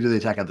 we do the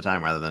attack at the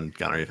time rather than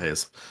gunnery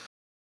phase.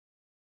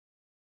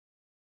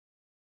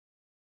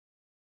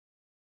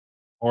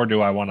 Or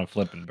do I want to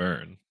flip and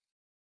burn?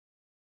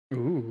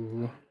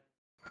 Ooh.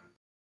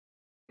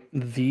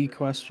 The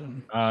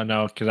question.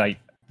 No, because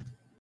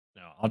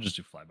I'll just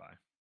do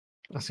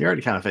flyby. So you're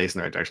already kind of facing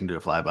the right direction to do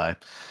a flyby.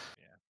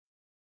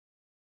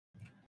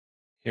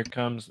 Here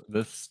comes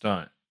the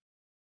stunt.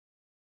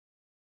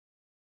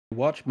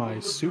 Watch my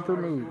super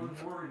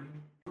move.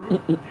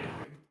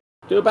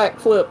 Do a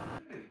backflip.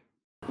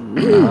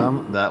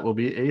 That will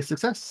be a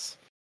success.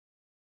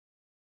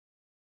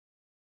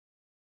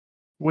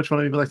 Which one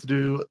of you would like to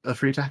do a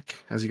free attack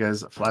as you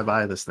guys fly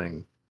by this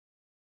thing?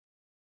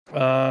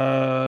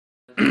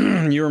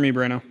 You or me,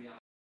 Brano?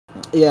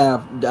 Yeah.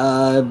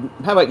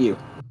 How about you?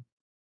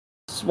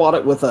 Swat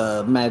it with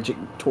a magic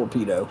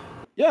torpedo.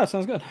 Yeah,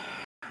 sounds good.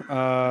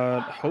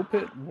 Hope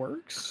it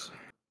works.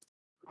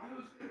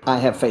 I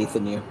have faith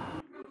in you.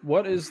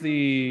 What is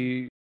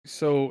the...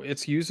 So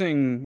it's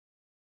using...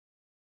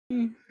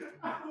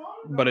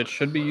 But it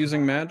should be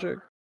using magic?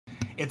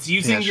 It's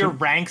using your sure.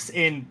 ranks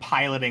in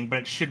piloting, but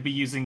it should be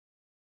using.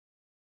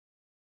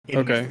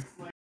 Okay.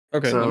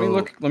 Okay, let me So-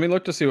 look. Let me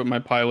look to see what my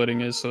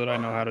piloting is, so that I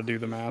know how to do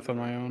the math on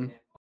my own.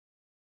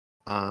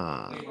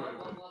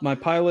 My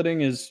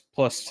piloting is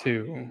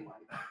 +2.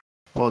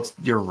 Well, it's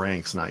your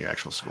ranks, not your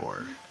actual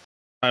score.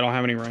 I don't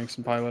have any ranks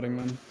in piloting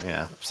then.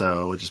 Yeah,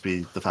 so it would just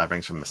be the 5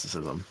 ranks from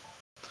mysticism.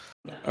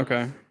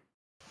 Okay.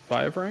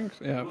 5 ranks?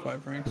 Yeah,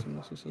 5 ranks in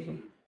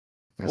mysticism.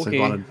 So if Okay.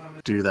 you want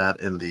to do that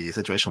in the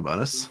situational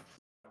bonus,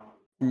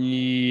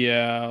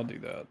 Yeah, I'll do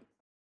that.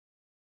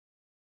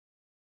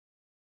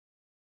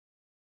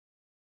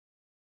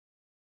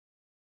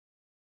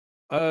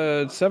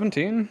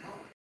 17.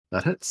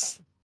 that hits.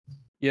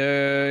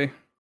 Yay.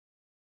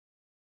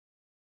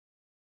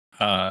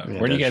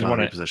 Where do you guys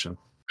want to? Position?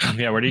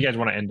 Yeah, where do you guys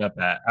want to end up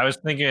at? I was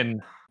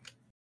thinking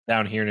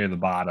down here near the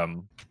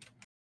bottom.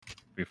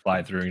 We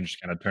fly through and just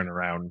kind of turn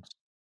around.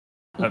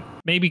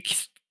 Maybe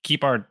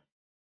keep our.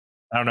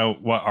 I don't know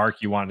what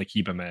arc you want to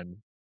keep them in.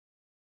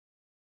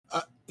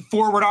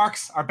 Forward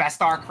arcs, our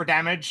best arc for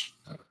damage.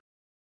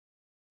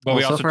 But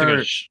we Well, so also far-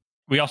 took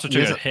we also you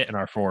took guys a hit in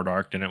our forward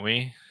arc, didn't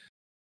we?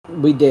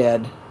 We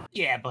did.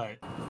 Yeah, but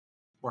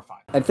we're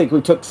fine. I think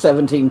we took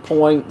 17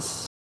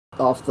 points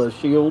off the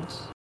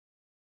shields.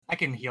 I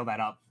can heal that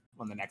up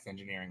on the next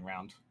engineering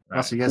round.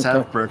 Also, you guys Okay.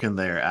 have broken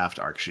their aft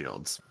arc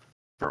shields,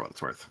 for what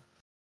it's worth.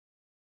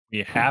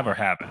 We have or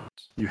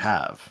haven't. You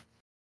have.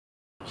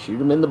 Shoot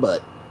them in the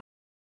butt.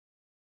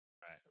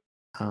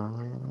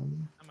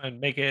 Um, I'm gonna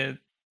make it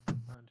 1,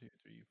 2,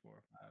 3, 4,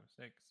 5,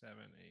 6, 7,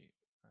 8,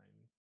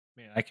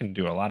 9. Man, I can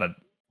do a lot of.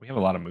 We have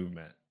a lot of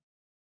movement.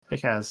 hey,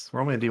 Kaz,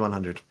 roll me a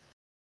D100.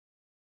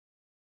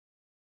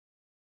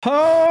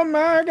 Oh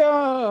my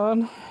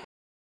god.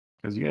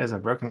 Because you guys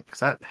have broken. Because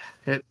that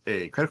hit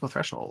a critical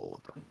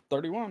threshold.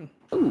 31.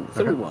 Ooh,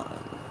 31.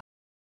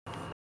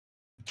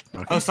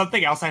 Okay. Oh,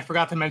 something else I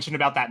forgot to mention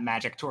about that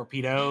magic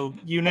torpedo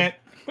unit.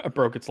 I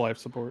broke its life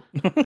support.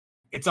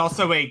 It's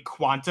also a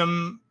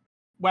quantum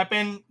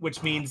weapon,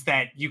 which means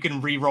that you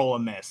can re-roll a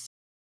miss.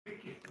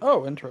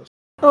 Oh, interesting.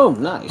 Oh,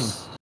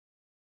 nice.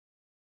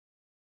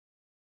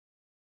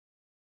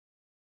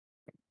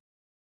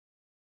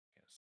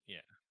 Yeah.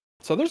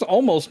 So there's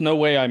almost no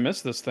way I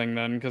missed this thing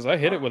then, because I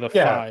hit it with a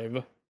Yeah.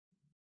 5.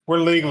 We're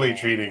legally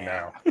cheating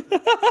now.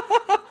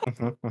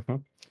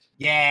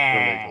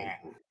 Yeah.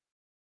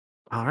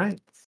 All right.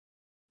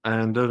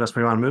 And that's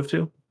where you want to move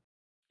to?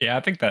 Yeah, I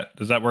think that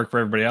does that work for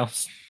everybody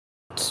else?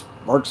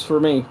 Works for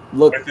me.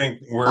 Look, I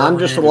think I'm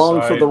just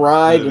along for the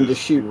ride and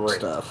just shooting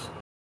stuff.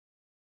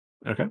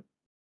 Okay.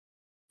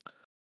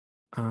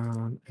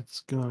 It's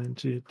going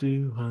to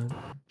do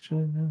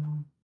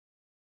 100.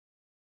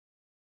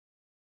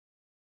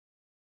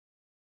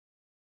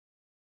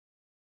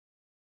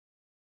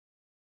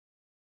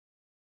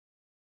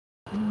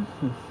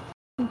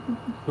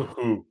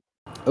 Cuckoo.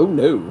 Oh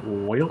no.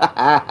 Well,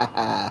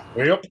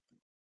 Well,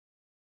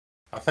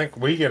 I think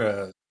we get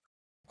a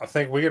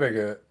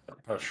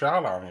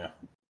shot on you.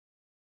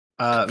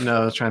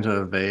 no, it's trying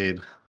to evade.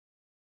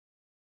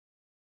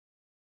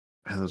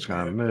 And it's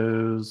kind of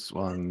moves.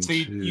 One, So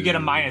you two. get a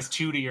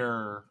 -2 to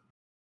your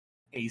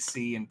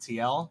AC and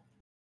TL.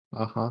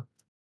 Uh-huh.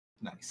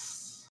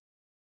 Nice.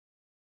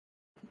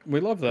 We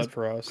love that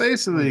for us.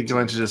 Basically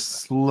going to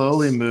just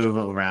slowly move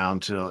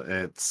around till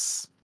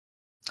it's...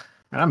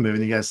 And I'm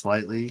moving you guys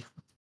slightly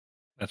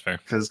That's fair.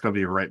 because it's going to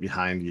be right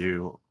behind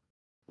you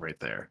right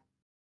there.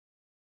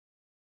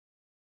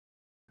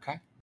 Okay.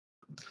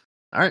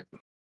 All right.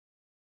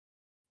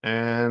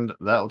 And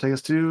that will take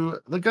us to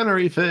the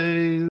gunnery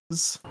phase.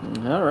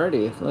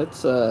 Alrighty,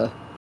 let's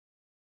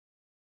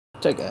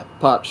take a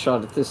pot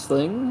shot at this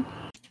thing.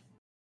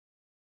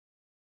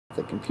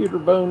 The computer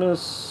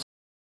bonus.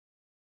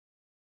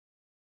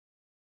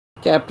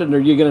 Captain, are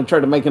you going to try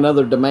to make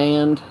another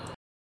demand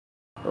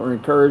or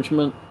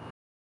encouragement?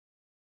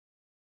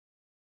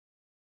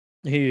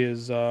 He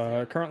is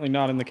currently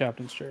not in the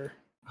captain's chair.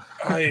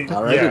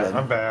 Alrighty Yeah, then.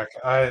 I'm back.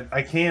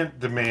 I can't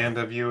demand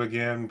of you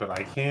again, but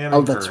I can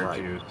Oh, that's encourage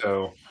right. you.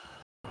 So,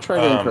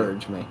 Try to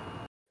encourage me.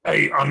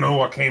 hey, I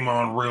know I came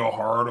on real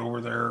hard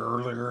over there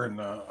earlier,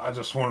 and I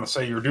just want to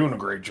say you're doing a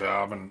great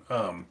job. And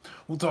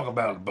we'll talk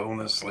about a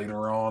bonus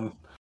later on.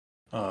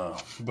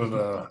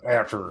 But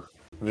after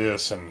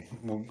this, and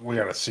we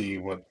got to see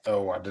what.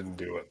 Oh, I didn't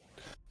do it.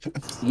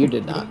 You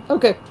did not.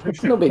 Okay,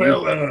 no biggie.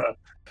 Well,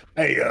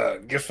 hey,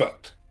 get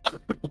fucked.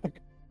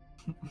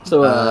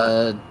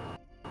 So,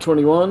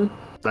 21?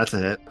 That's a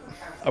hit.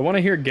 I want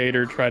to hear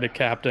Gator try to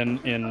captain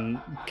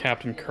in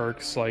Captain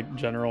Kirk's like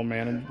general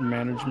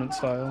management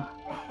style.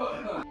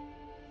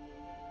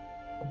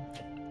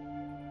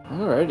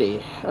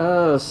 Alrighty.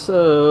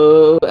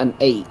 So an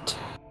 8.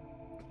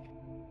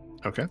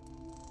 Okay.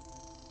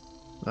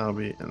 That'll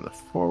be in the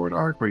forward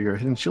arc where you're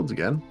hitting shields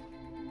again.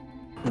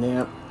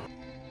 Yeah.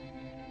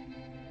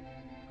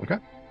 Okay.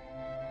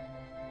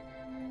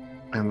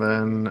 And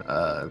then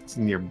it's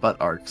in your butt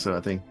arc, so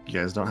I think you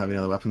guys don't have any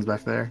other weapons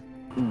back there.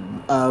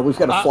 We've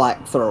got a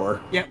flak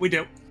thrower. Yeah, we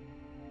do.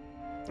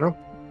 So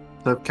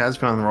Kaz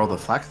can roll the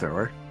flak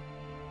thrower.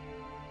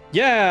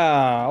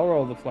 Yeah, I'll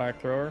roll the flak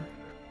thrower.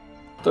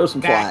 Throw some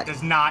That flak.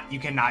 does not. You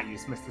cannot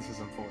use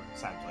mysticism for,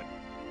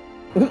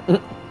 sadly.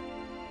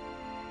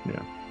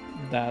 Yeah.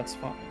 That's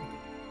fine.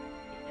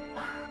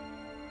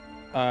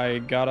 I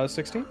got a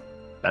 16.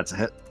 That's a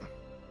hit.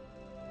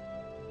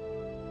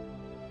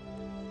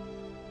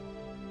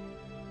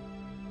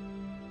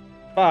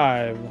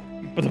 Five.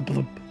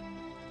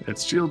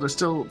 Its shields are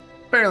still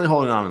barely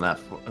holding on in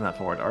that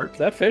forward arc.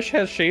 That fish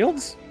has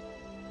shields?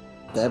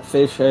 That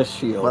fish has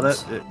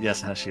shields. But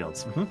yes, it has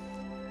shields.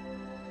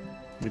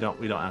 Mm-hmm. We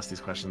don't ask these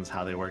questions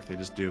how they work. They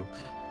just do.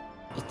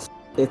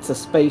 It's a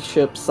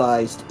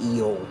spaceship-sized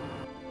eel.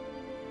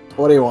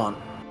 What do you want?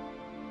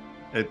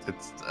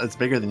 It's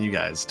bigger than you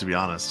guys, to be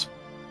honest.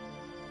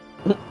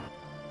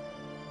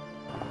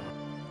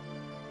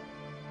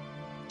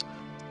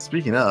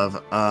 Speaking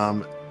of,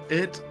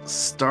 it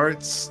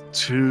starts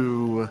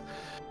to.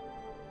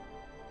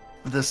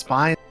 The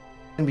spine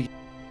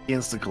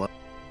begins to glow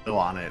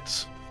on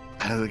it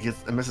as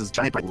it misses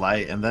giant bright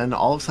light, and then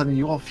all of a sudden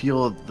you all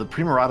feel the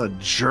Primarata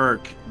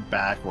jerk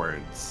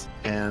backwards.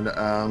 And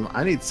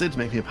I need Sid to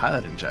make me a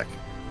piloting check.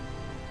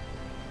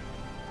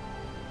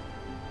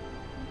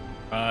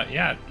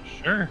 Yeah,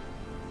 sure.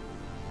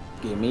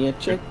 Give me a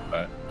check.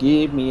 But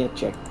Give me a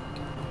check.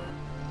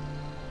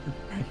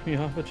 Break me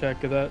off a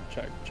check of that.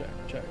 Check.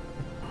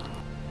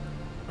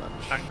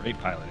 not great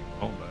piloting.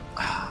 Oh,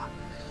 but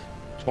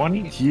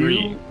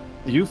 23.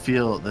 You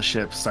feel the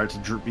ship start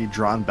to be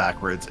drawn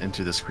backwards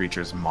into this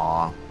creature's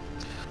maw,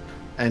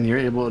 and you're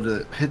able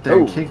to hit there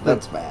and kick the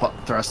that's bad.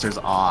 thrusters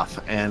off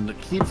and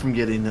keep from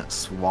getting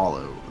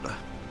swallowed.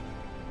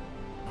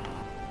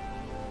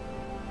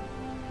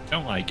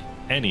 Don't like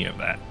any of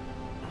that.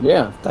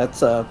 Yeah,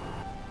 that's all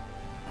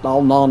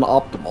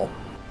non-optimal.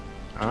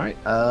 All right.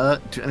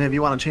 Do any of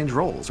you want to change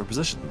roles or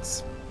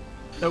positions?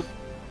 Nope.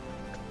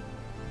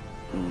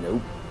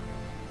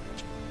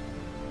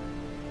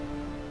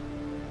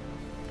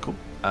 Cool.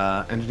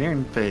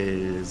 Engineering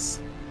phase.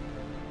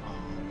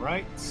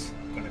 Alright.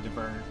 Gonna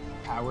divert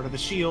power to the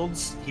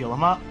shields, heal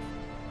them up.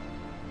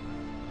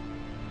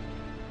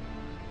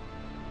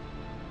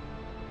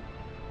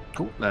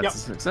 Cool. That's Yep. a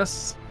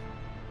success.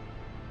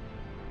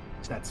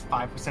 So that's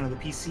 5% of the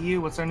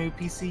PCU. What's our new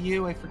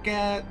PCU? I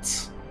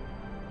forget.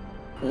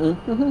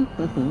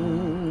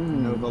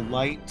 Nova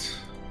Light,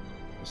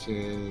 which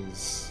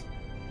is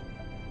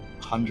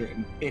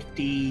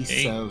 150,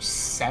 Eight. so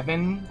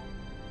 7.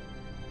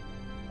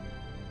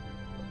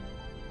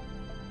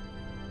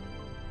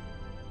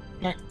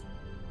 Alright.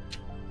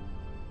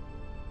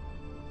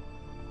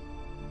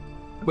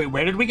 Wait,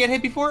 where did we get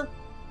hit before?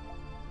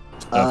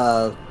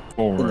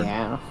 Forward.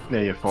 Yeah.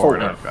 Yeah, your forward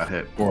Forward. arc got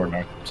hit.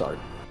 Forward. Sorry.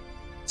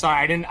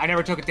 Sorry, I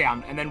never took it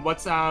down. And then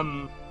what's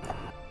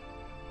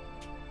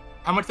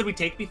how much did we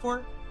take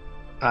before?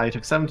 You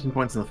took 17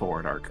 points in the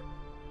forward arc.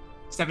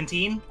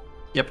 17?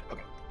 Yep.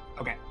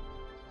 Okay.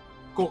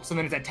 Cool. So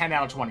then it's at 10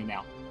 out of 20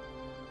 now.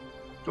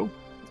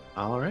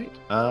 All right.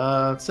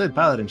 Sid,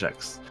 piloting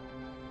checks.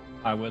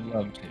 I would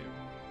love to.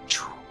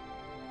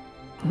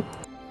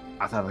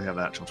 I thought we got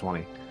the actual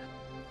 20.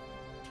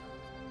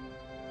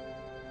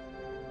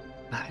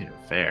 Not even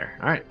fair.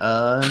 All right.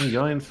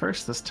 Going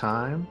first this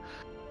time,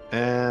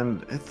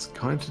 and it's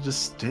going to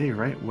just stay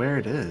right where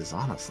it is.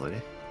 Honestly,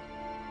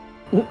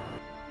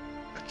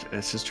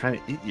 it's just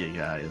trying to eat you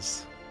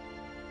guys.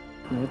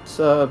 It's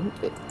a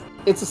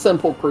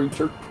simple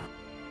creature.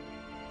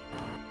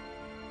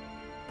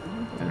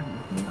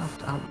 Yeah,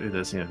 I'll do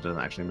this even if it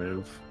doesn't actually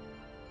move.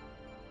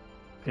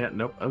 Yeah,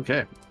 nope.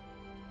 Okay.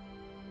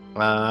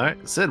 All right,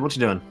 Sid, what you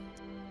doing?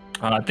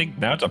 I think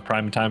now it's a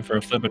prime time for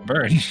a flip and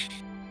burn.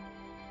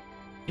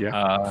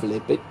 Yeah.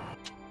 Flip it.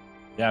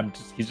 Yeah,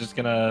 he's just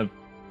gonna.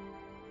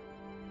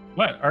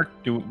 What arc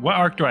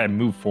do I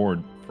move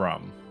forward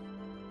from?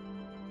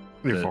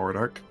 Your The- forward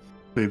arc.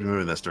 We've been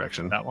moving this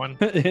direction. That one?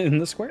 In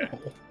the square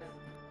hole.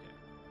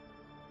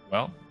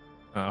 Well,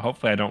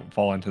 hopefully I don't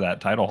fall into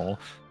that title hole.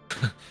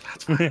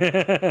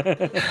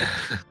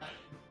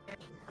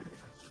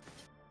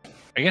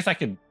 I guess I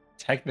could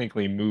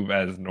technically move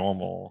as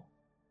normal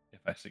if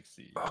I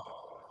succeed. I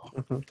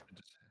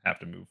just have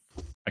to move.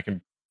 I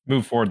can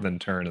move forward, then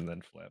turn, and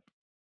then flip.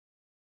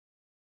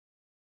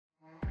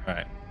 All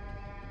right.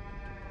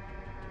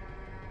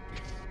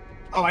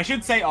 Oh, I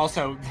should say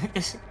also,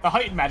 the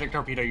heightened magic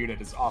torpedo unit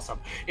is awesome.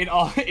 It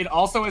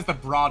also has the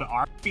broad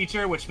arc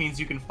feature, which means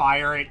you can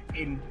fire it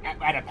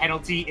at a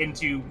penalty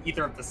into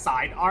either of the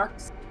side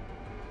arcs.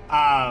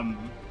 And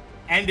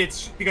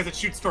it's because it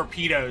shoots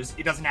torpedoes,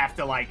 it doesn't have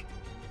to like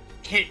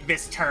hit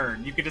this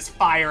turn. You can just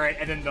fire it,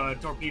 and then the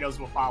torpedoes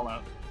will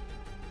follow.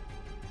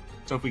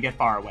 So if we get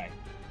far away,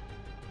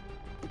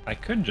 I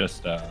could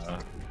just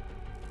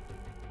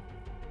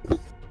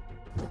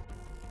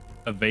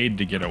evade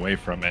to get away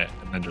from it,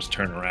 and then just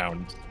turn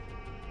around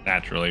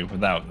naturally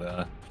without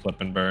the flip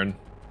and burn.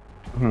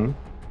 Mm-hmm.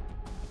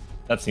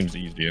 That seems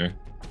easier.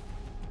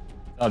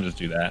 I'll just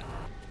do that.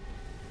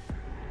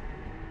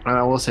 And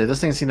I will say, this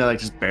thing seemed to like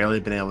just barely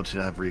been able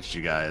to have reached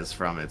you guys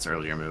from its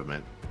earlier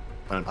movement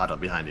when it popped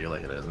up behind you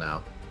like it is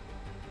now.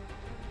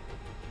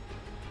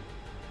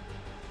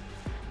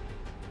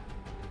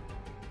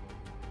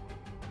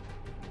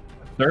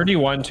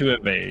 $31 to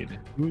evade.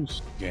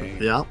 Who's game?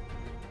 Yeah. All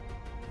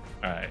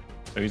right,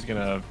 so he's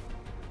gonna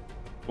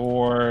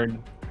board,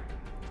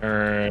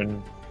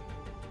 turn,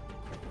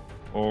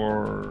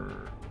 board,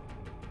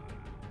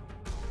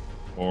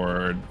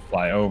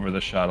 fly over the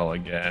shuttle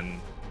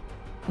again,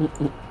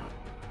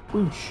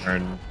 Whoosh.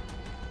 turn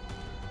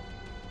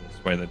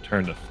this way, then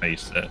turn to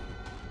face it.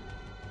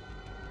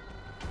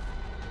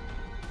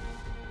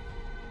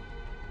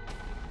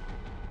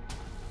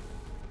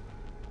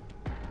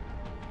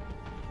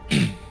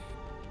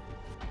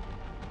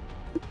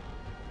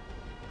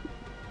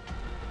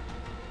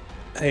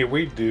 Hey,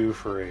 we due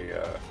for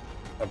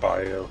a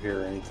bio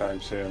here anytime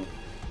soon.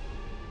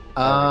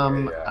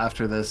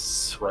 After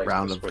this Right,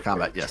 round this of with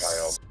combat, your yes.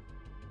 child.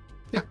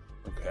 Yeah.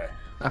 Okay.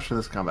 After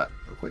this combat,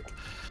 real quick.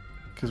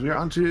 Because we are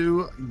on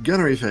to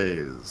gunnery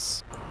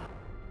phase.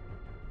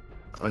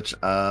 Which,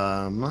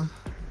 I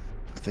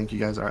think you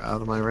guys are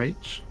out of my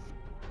range.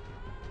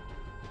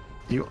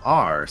 You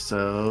are,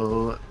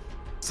 so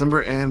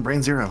Simber and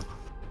Brain Zero.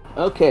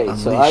 Okay,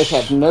 so I Unleash.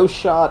 have no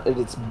shot at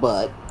its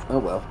butt. Oh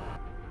well.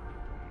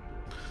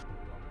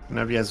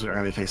 Whenever you guys are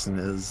going to be facing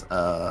his,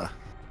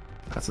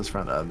 that's his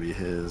front, that would be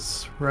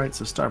his right,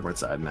 so starboard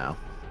side now.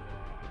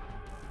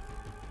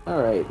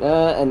 Alright,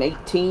 an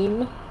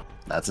 18.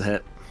 That's a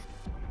hit.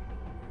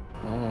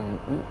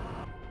 Alright.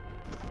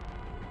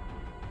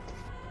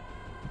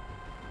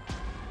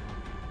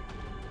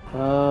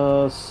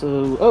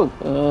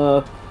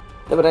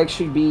 That would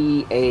actually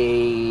be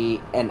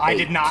an I 8.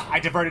 did not. I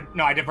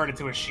diverted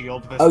to a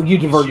shield. Oh, you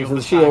diverted to the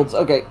this time. shields.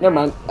 Okay, never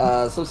mind.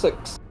 So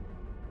 6.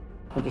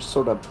 I'll just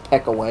sort of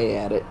peck away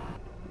at it.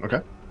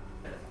 Okay.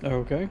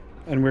 Okay.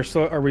 And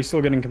are we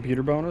still getting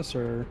computer bonus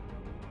or?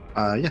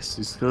 Yes,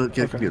 you still get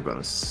a Okay. computer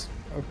bonus.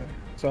 Okay.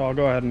 So I'll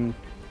go ahead and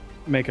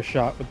make a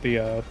shot with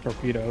the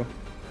torpedo.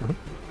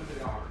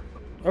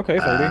 Okay,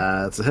 30.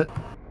 That's a hit.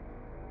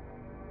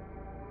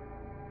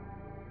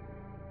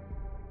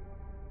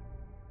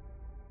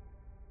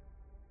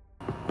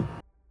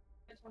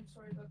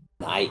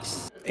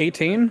 Nice.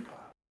 18.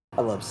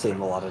 I love seeing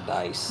a lot of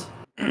dice.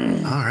 All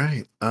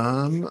right.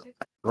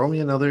 Roll me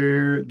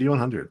another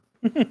D100.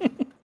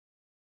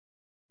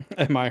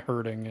 Am I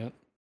hurting it?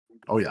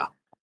 Oh yeah.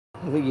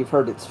 I think you've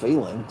hurt its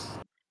feelings.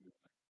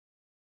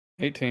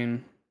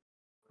 18.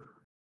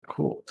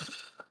 Cool.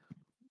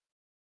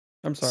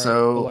 I'm sorry.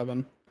 So-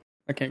 11.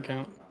 I can't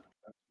count.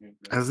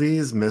 As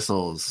these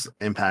missiles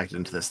impact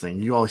into this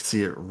thing, you all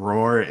see it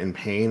roar in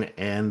pain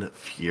and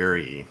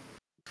fury.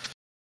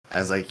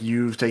 As like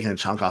you've taken a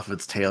chunk off of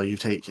its tail, you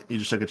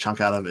just took a chunk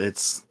out of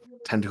its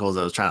tentacles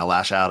that was trying to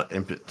lash out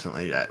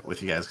impotently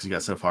with you guys because you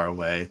got so far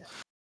away.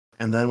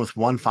 And then with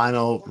one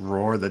final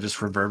roar that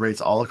just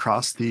reverberates all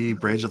across the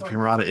bridge of the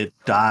Primarata, it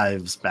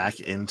dives back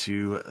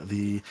into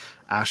the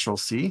astral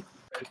sea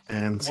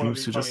and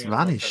seems to just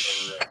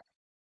vanish.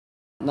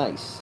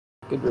 Nice.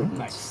 Good riddance.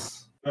 Nice.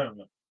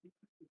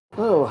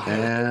 Oh,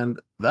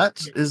 And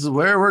that is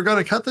where we're going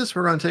to cut this.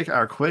 We're going to take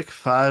our quick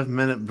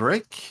 5-minute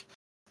break.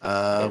 We will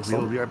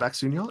Excellent. be right back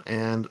soon, y'all,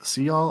 and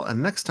see y'all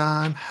next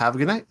time. Have a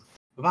good night.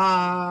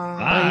 Bye.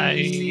 Bye.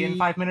 See you in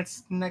 5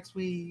 minutes next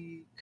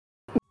week.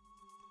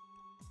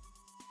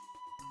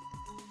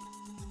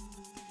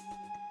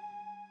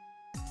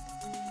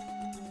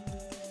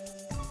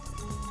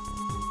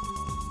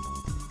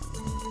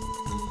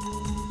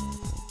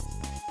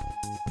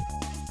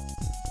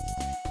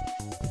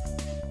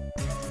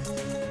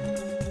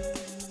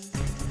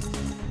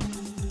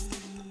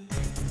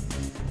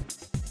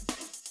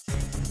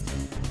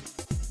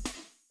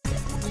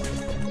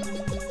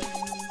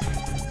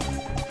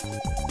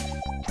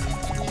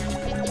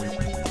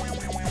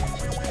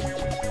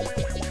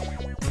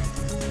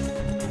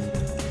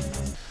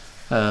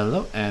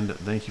 Hello, and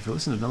thank you for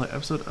listening to another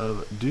episode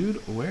of Dude,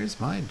 Where's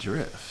My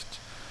Drift?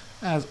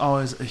 As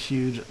always, a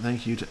huge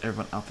thank you to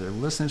everyone out there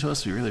listening to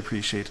us. We really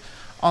appreciate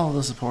all of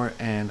the support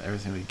and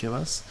everything we give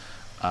us.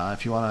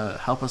 If you want to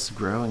help us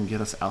grow and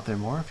get us out there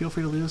more, feel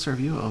free to leave us a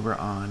review over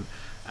on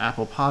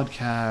Apple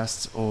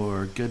Podcasts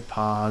or Good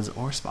Pods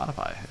or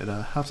Spotify. It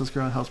helps us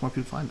grow and helps more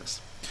people find us.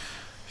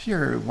 If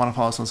you want to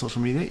follow us on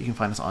social media, you can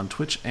find us on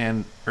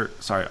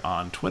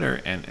on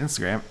Twitter and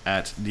Instagram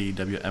at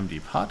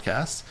DWMD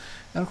Podcast.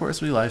 And of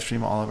course, we live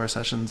stream all of our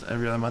sessions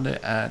every other Monday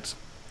at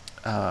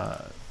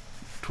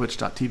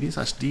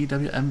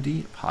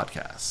twitch.tv/DWMD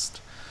Podcast.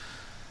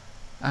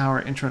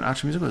 Our intro and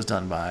outro music was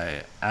done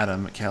by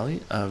Adam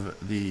Kelly of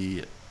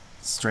the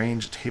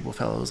Strange Table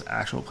Fellows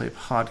Actual Play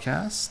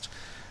Podcast.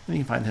 And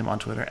you can find him on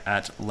Twitter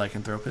at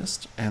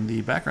Lycanthropist. And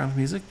the background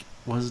music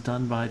was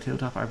done by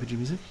Tabletop RPG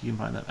Music. You can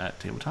find that at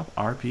Tabletop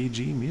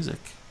RPG Music.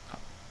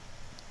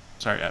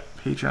 Sorry, at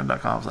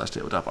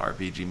patreon.com/Tabletop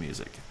RPG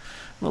Music.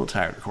 A little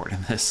tired recording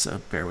this, so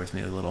bear with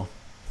me a little.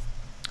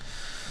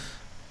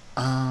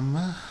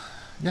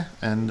 Yeah,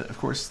 and of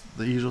course,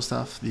 the usual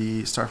stuff,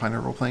 the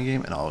Starfinder role-playing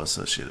game and all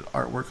associated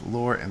artwork,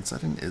 lore, and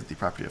setting is the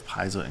property of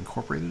Paizo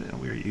Incorporated, and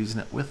we are using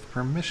it with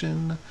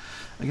permission.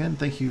 Again,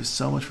 thank you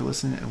so much for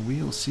listening, and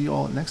we will see you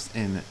all next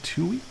in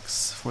 2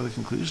 weeks for the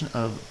conclusion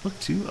of Book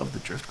 2 of the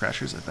Drift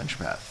Crashers Adventure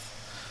Path.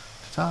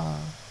 Ta-ta!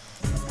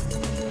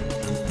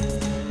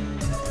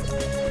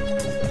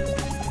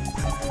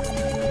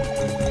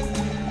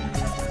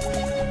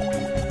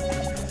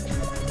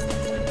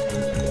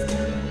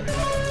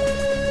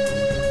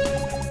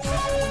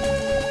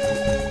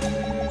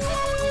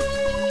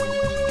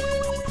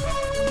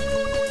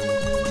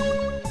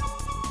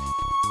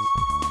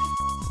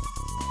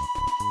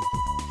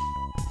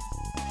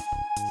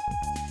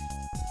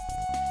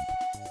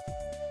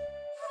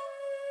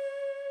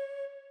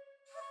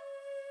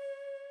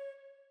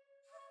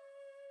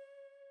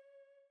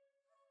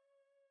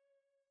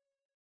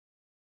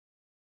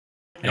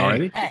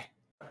 Alrighty? Hey,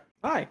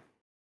 Hi.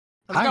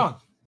 how's Hi. it going?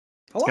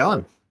 It's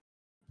going.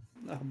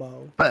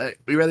 Hello. But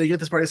we ready to get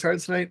this party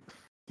started tonight?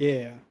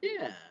 Yeah.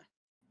 Yeah.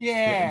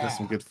 Yeah. Just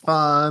some good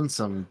fun,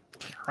 some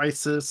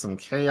crisis, some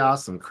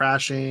chaos, some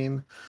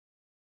crashing,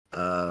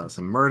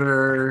 some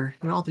murder,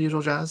 all the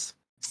usual jazz.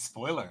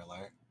 Spoiler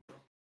alert.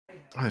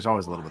 There's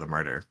always a little bit of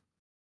murder.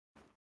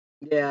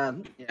 Yeah.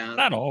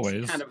 Not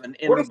always. Kind of an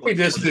What if we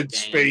integral just part of did the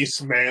game.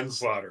 space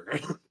manslaughter?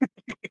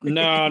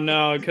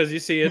 No, because you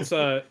see, it's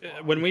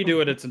when we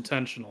do it, it's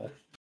intentional.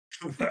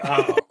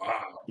 Oh,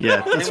 wow.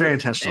 Yeah, And it's very with-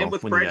 intentional. and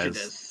with when you guys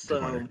prejudice. do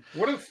So murder.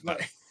 What if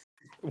like,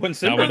 When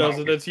Simba when- does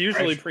it, it's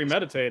usually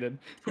premeditated.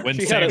 When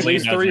She Sam had at Lee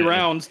least does 3 it,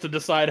 rounds to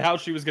decide how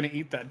she was going to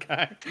eat that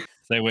guy.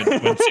 when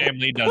Sam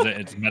Lee does it,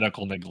 it's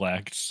medical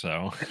neglect.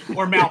 So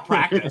Or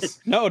malpractice.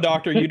 No,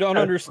 doctor, you don't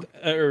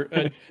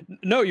understand.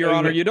 No, Your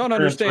Honor, you don't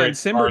understand.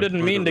 Simba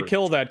didn't mean to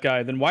kill that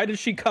guy. Then why did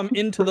she come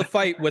into the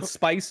fight with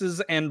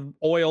spices and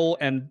oil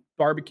and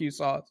barbecue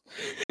sauce?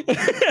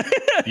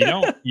 you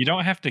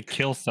don't have to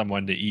kill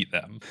someone to eat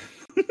them.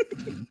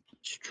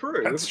 it's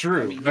true. that's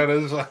true. I mean, That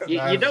is.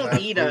 you don't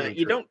eat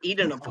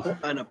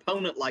absolutely an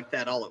opponent like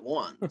that all at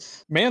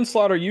once.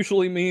 Manslaughter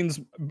usually means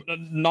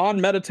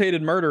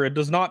non-meditated murder. It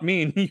does not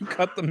mean you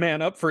cut the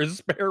man up for his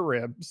spare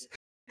ribs.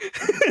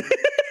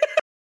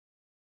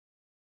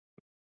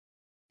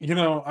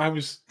 I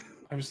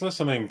was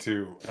listening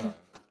to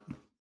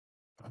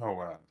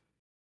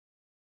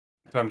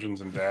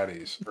Dungeons and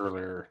Daddies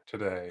earlier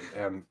today,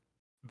 and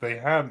they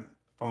had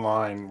a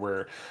line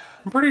where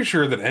I'm pretty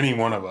sure that any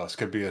one of us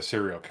could be a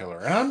serial killer,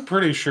 and I'm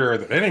pretty sure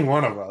that any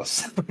one of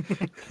us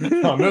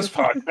on this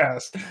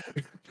podcast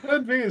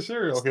could be a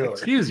serial killer.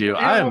 Excuse you, Yeah,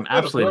 I am I'll put a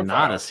absolutely not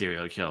profile. a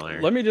serial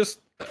killer. Let me just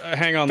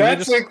hang on.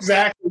 That's Let me just,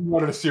 exactly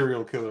what a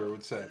serial killer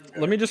would say.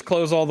 let me just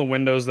close all the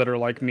windows that are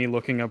like me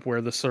looking up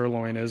where the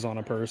sirloin is on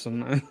a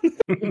person.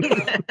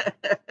 Unfortunately,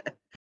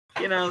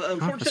 the you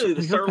don't have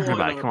to sirloin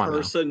back. on a Come on now.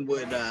 person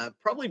would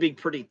probably be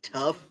pretty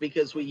tough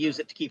because we use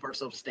it to keep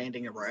ourselves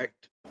standing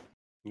erect.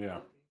 Yeah,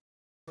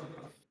 Oh,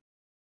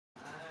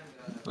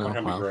 that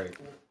can be well. great.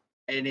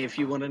 And if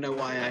you want to know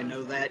why I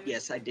know that,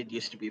 yes, I did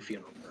used to be a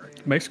funeral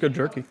director. Makes good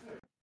jerky.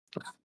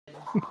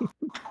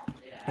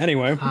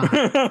 Anyway. A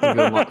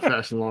good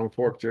fashion long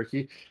pork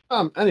jerky.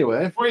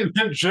 Anyway, Wait,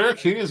 that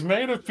jerky is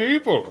made of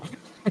people.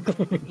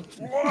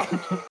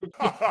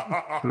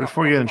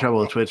 before we get in trouble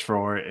with Twitch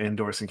for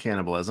endorsing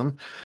cannibalism,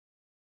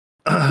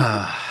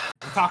 We're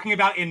talking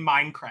about in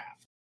Minecraft.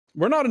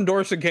 We're not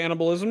endorsing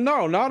cannibalism.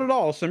 No, not at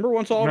all. Simber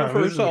wants all of No, it for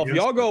this is herself.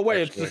 against Y'all go it,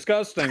 away. It's actually.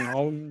 disgusting.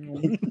 Oh.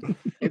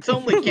 It's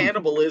only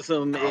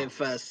cannibalism if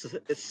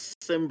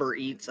Simber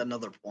eats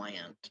another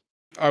plant.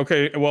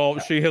 Okay, well,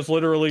 she has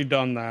literally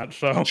done that.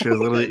 So she was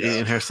literally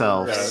eating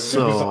herself. Yeah,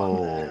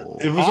 So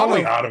It was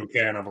only auto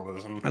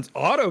cannibalism. that's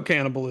auto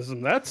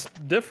cannibalism. That's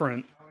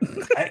different.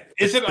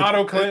 Is it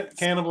auto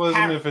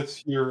cannibalism if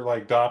it's your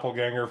like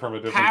doppelganger from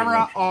a different Para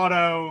dimension?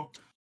 auto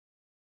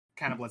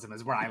cannibalism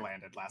is where I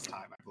landed last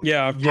time. I believe.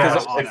 Yeah,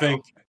 Yes, Auto. I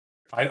think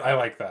I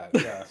like that.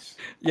 Yes.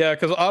 Yeah,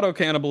 because auto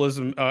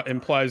cannibalism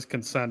implies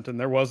consent, and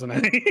there wasn't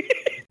any.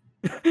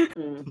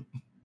 Mm.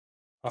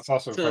 That's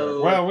also fair.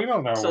 So- Well, we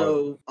don't know.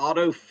 So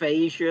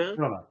autophagia, We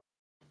don't know.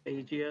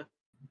 phagia.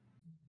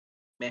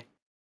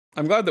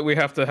 I'm glad that we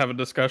have to have a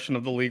discussion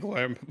of the legal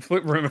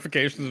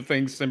ramifications of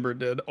things Simber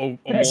did It's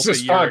almost a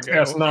just year ago.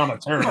 podcast, not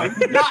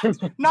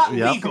attorney. Not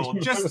Yep. legal,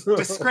 just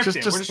descriptive.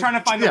 We're just trying to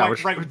find yeah,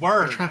 the right we're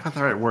word. trying to find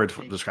the right word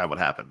to describe what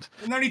happened.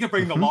 No need to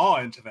bring the Mhm. law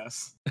into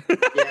this. Yeah,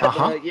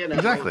 Uh-huh, but, you know,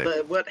 exactly.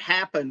 what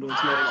happened was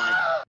more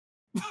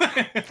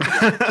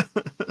like,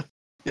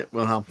 Yeah,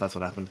 well, that's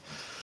what happened.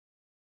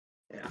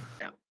 yeah.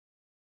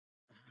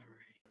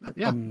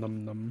 Yeah.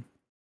 Num, num.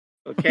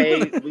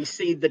 Okay, we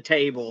cede the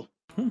table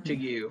to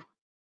you.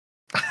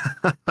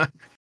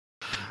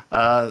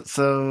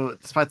 So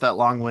despite that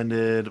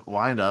long-winded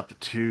wind up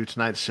to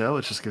tonight's show,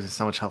 it just gives you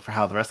so much help for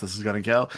how the rest of this is going to go.